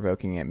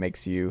thought-provoking. It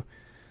makes you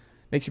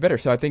better.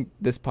 So I think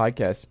this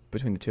podcast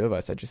between the two of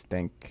us, I just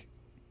think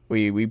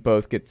we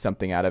both get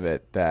something out of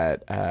it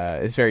that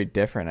is very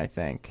different, I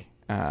think.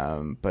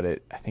 But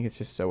I think it's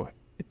just so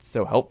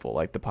helpful.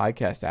 Like the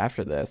podcast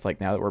after this, like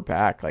now that we're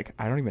back, like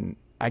I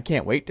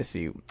can't wait to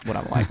see what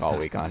I'm like all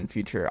week on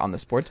the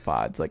sports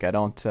pods. Like I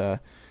don't know,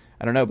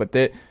 but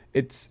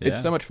it's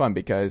so much fun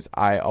because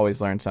I always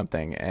learn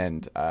something,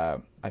 and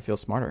I feel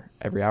smarter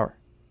every hour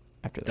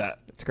after this.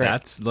 It's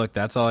great.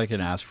 That's all I can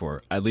ask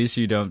for. At least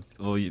you don't.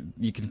 Well,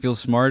 you can feel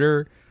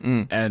smarter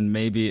and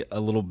maybe a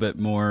little bit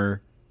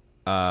more.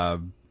 I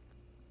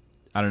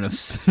don't know.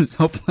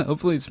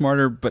 Hopefully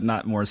smarter, but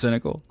not more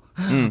cynical.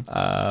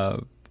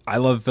 I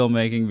love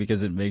filmmaking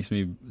because it makes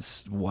me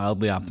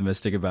wildly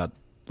optimistic about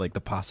like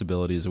the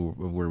possibilities of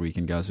where we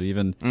can go. So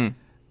even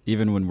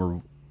when we're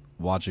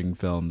watching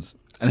films,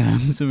 and I'm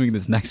assuming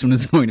this next one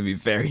is going to be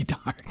very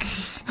dark.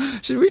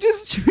 Should we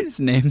just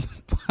name the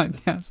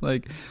podcast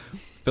like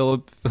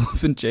Philip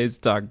and Chase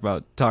talk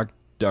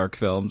dark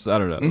films? I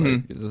don't know.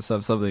 Like, is this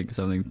something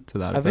to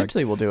that effect?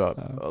 Eventually we'll do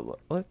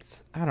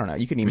I don't know.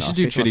 You can email us, should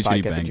do Chitty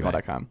Chitty Bang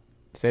 @gmail.com.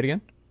 Say it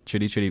again.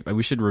 Chitty Chitty.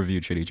 We should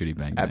review Chitty Chitty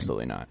Bang Bang.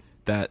 Absolutely not.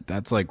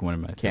 That's like one of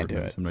my Can't do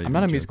favorite it. movies. I'm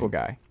not a musical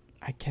guy.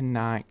 I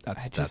cannot.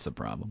 That's a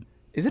problem.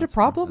 Is it a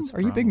problem?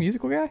 Are you a big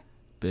musical guy?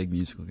 Big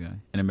musical guy.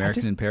 An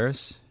American in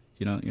Paris.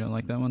 You don't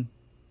like that one?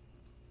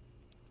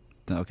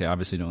 Okay,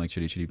 obviously you don't like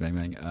Chitty Chitty Bang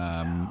Bang.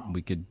 No.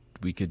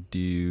 We could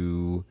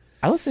do.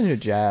 I listen to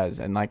jazz,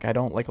 and like I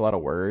don't like a lot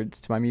of words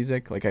to my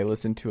music. Like I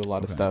listen to a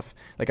lot of stuff.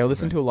 Like I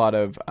listen to a lot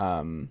of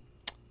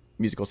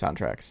musical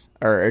soundtracks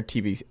or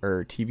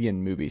TV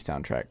and movie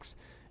soundtracks,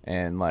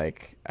 and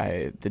like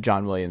the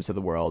John Williams of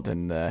the world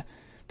and the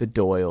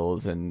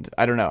Doyles, and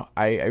I don't know.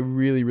 I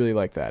really, really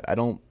like that.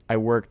 I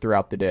work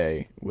throughout the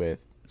day with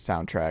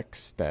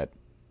soundtracks that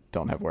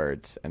don't have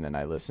words, and then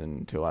I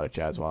listen to a lot of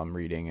jazz while I'm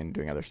reading and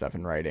doing other stuff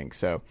and writing.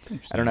 So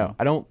I don't know.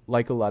 I don't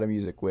like a lot of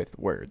music with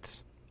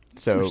words.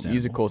 So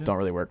musicals don't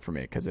really work for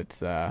me because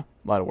it's a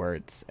lot of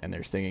words and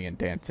they're singing and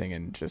dancing,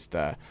 and just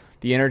the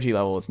energy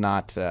level is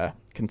not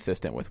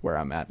consistent with where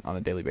I'm at on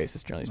a daily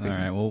basis, generally speaking. All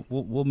right, well,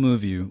 we'll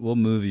move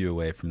you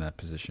away from that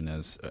position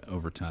as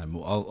over time.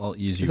 I'll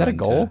ease you. Is that a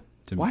goal?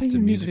 To Why do you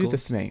need to do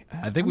this to me?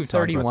 I think we've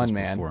 31, talked about this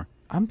man. before.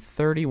 I'm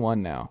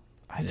 31 now.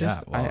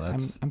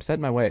 I'm set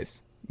in my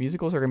ways.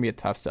 Musicals are going to be a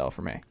tough sell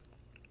for me.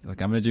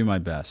 Like I'm going to do my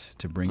best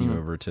to bring you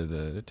over to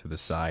the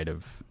side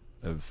of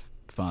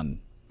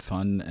fun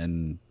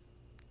and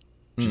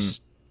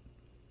just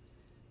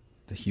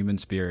the human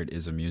spirit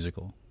is a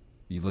musical.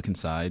 You look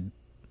inside.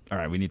 All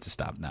right, we need to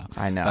stop now.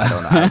 I know. I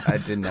don't know. I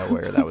didn't know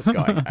where that was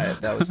going.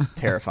 That was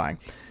terrifying.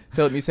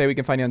 Philip Musey, we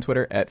can find you on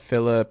Twitter at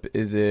Philip.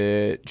 Is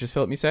it just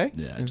Philip Musey?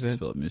 Yeah, it's just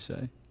Philip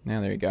Musey.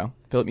 Yeah, there you go.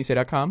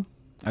 PhilipMusey.com.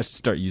 I should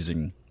start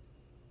using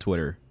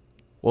Twitter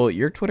Well,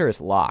 your Twitter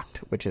is locked,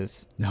 which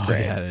is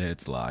great. Yeah,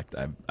 it's locked.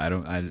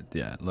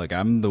 Look,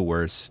 I'm the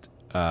worst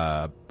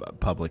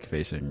public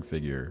facing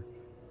figure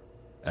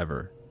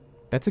ever.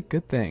 That's a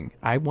good thing.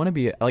 I want to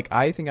be like,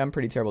 I think I'm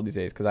pretty terrible these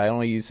days because I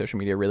only use social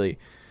media really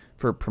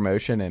for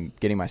promotion and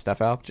getting my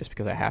stuff out just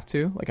because I have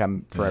to. Like,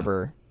 I'm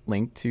forever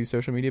linked to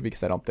social media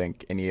because I don't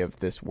think any of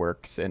this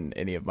works and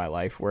any of my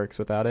life works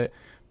without it.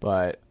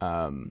 But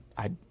I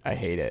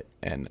hate it.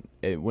 And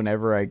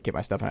whenever I get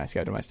my stuff and I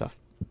schedule my stuff,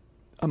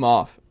 I'm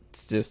off.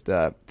 It's just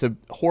it's a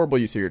horrible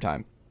use of your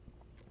time.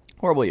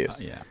 Horrible use.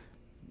 Yeah.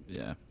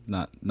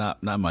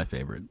 Not my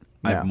favorite.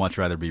 No. I'd much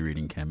rather be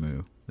reading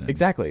Camus.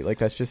 Exactly. Like,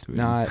 that's just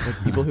not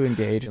like, people who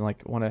engage and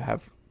like want to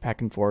have back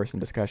and forth and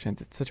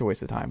discussions. It's such a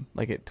waste of time.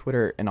 Like,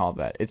 Twitter and all of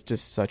that. It's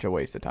just such a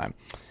waste of time.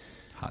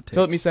 Hot takes.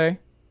 Philip Musey.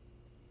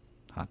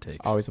 Hot takes.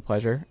 Always a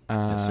pleasure.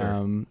 Yes, sir.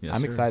 I'm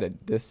sir. excited.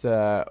 This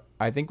I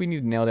think we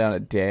need to nail down a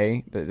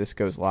day that this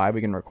goes live.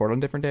 We can record on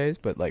different days,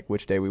 but like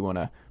which day we want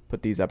to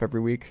put these up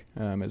every week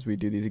as we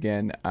do these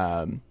again.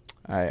 I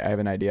have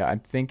an idea. I'm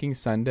thinking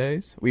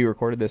Sundays. We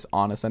recorded this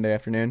on a Sunday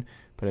afternoon,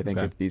 but I think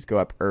if these go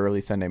up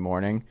early Sunday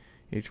morning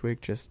each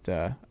week, just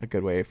a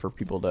good way for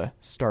people to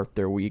start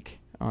their week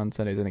on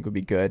Sundays, I think would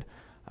be good.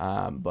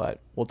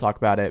 But we'll talk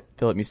about it.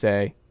 Philip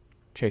Musey,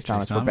 Chase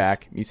Thomas, we're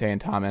back. Musey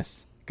and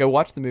Thomas. Go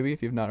watch the movie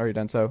if you've not already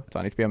done so. It's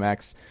on HBO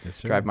Max. Yes,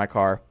 sir. Drive My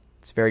Car.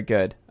 It's very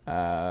good.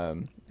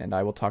 And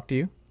I will talk to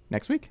you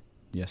next week.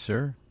 Yes,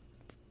 sir.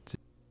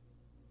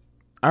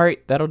 All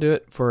right, that'll do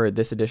it for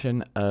this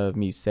edition of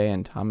Musey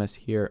and Thomas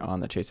here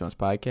on the Chase Thomas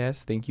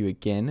Podcast. Thank you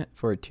again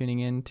for tuning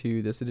in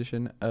to this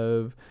edition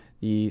of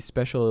the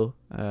special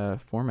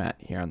format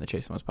here on the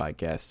Chase Thomas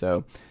Podcast.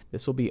 So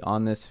this will be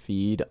on this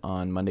feed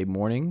on Monday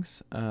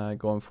mornings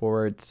going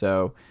forward.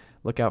 So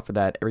look out for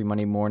that every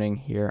Monday morning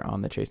here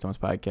on the Chase Thomas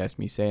Podcast.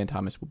 Musey and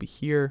Thomas will be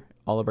here.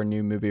 All of our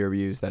new movie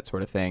reviews, that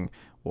sort of thing,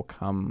 will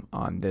come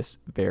on this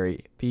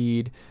very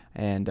feed.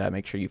 And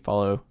make sure you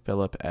follow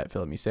Philip at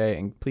Philip Musey.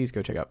 And please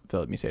go check out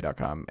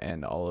philipmusey.com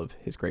and all of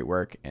his great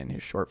work and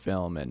his short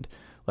film. And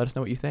let us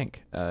know what you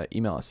think.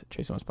 Email us at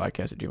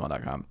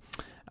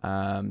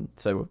chasethomaspodcast@gmail.com.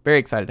 So very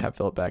excited to have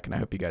Philip back, and I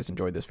hope you guys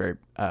enjoyed this very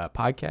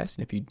podcast.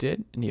 And if you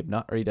did and you have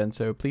not already done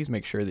so, please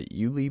make sure that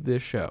you leave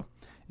this show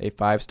a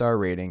 5-star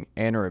rating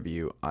and a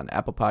review on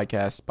Apple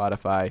Podcasts,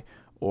 Spotify,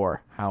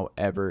 or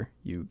however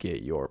you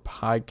get your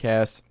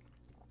podcasts.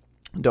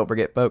 Don't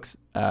forget, folks,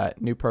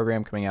 new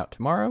program coming out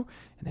tomorrow,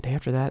 and the day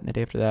after that, and the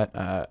day after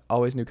that.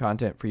 Always new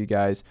content for you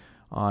guys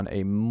on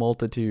a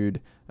multitude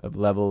of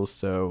levels.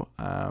 So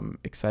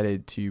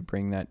excited to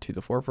bring that to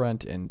the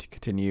forefront and to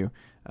continue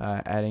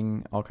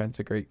adding all kinds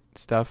of great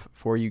stuff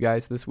for you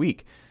guys this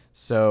week.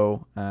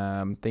 So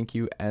thank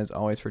you, as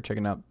always, for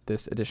checking out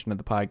this edition of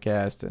the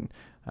podcast and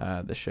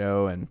the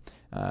show. And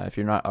if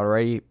you're not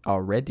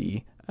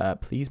already,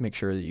 please make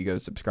sure that you go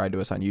subscribe to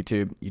us on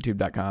YouTube,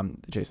 youtube.com,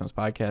 the Chase Thomas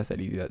Podcast. That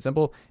easy, that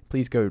simple.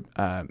 Please go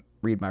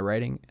read my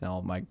writing and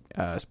all my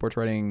sports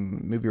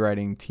writing, movie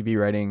writing, TV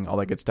writing, all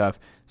that good stuff.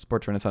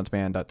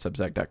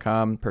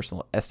 sportsrenaissanceman.substack.com,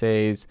 personal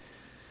essays,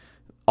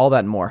 all that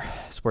and more.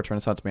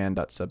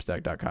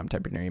 sportsrenaissanceman.substack.com.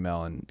 Type in your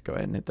email and go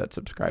ahead and hit that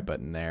subscribe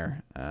button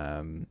there.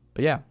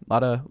 But yeah, a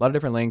lot of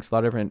different links, a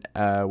lot of different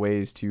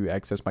ways to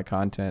access my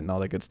content and all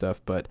that good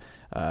stuff. But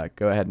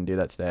go ahead and do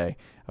that today.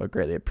 I would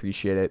greatly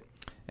appreciate it.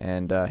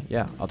 And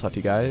yeah, I'll talk to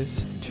you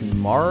guys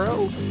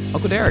tomorrow.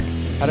 Uncle Derek,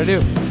 how'd I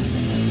do?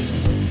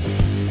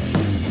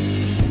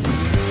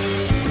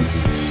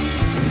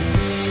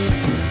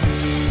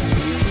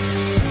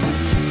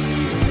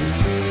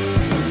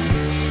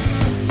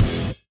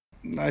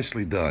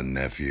 Nicely done,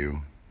 nephew.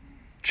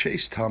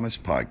 Chase Thomas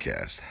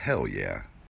Podcast. Hell yeah.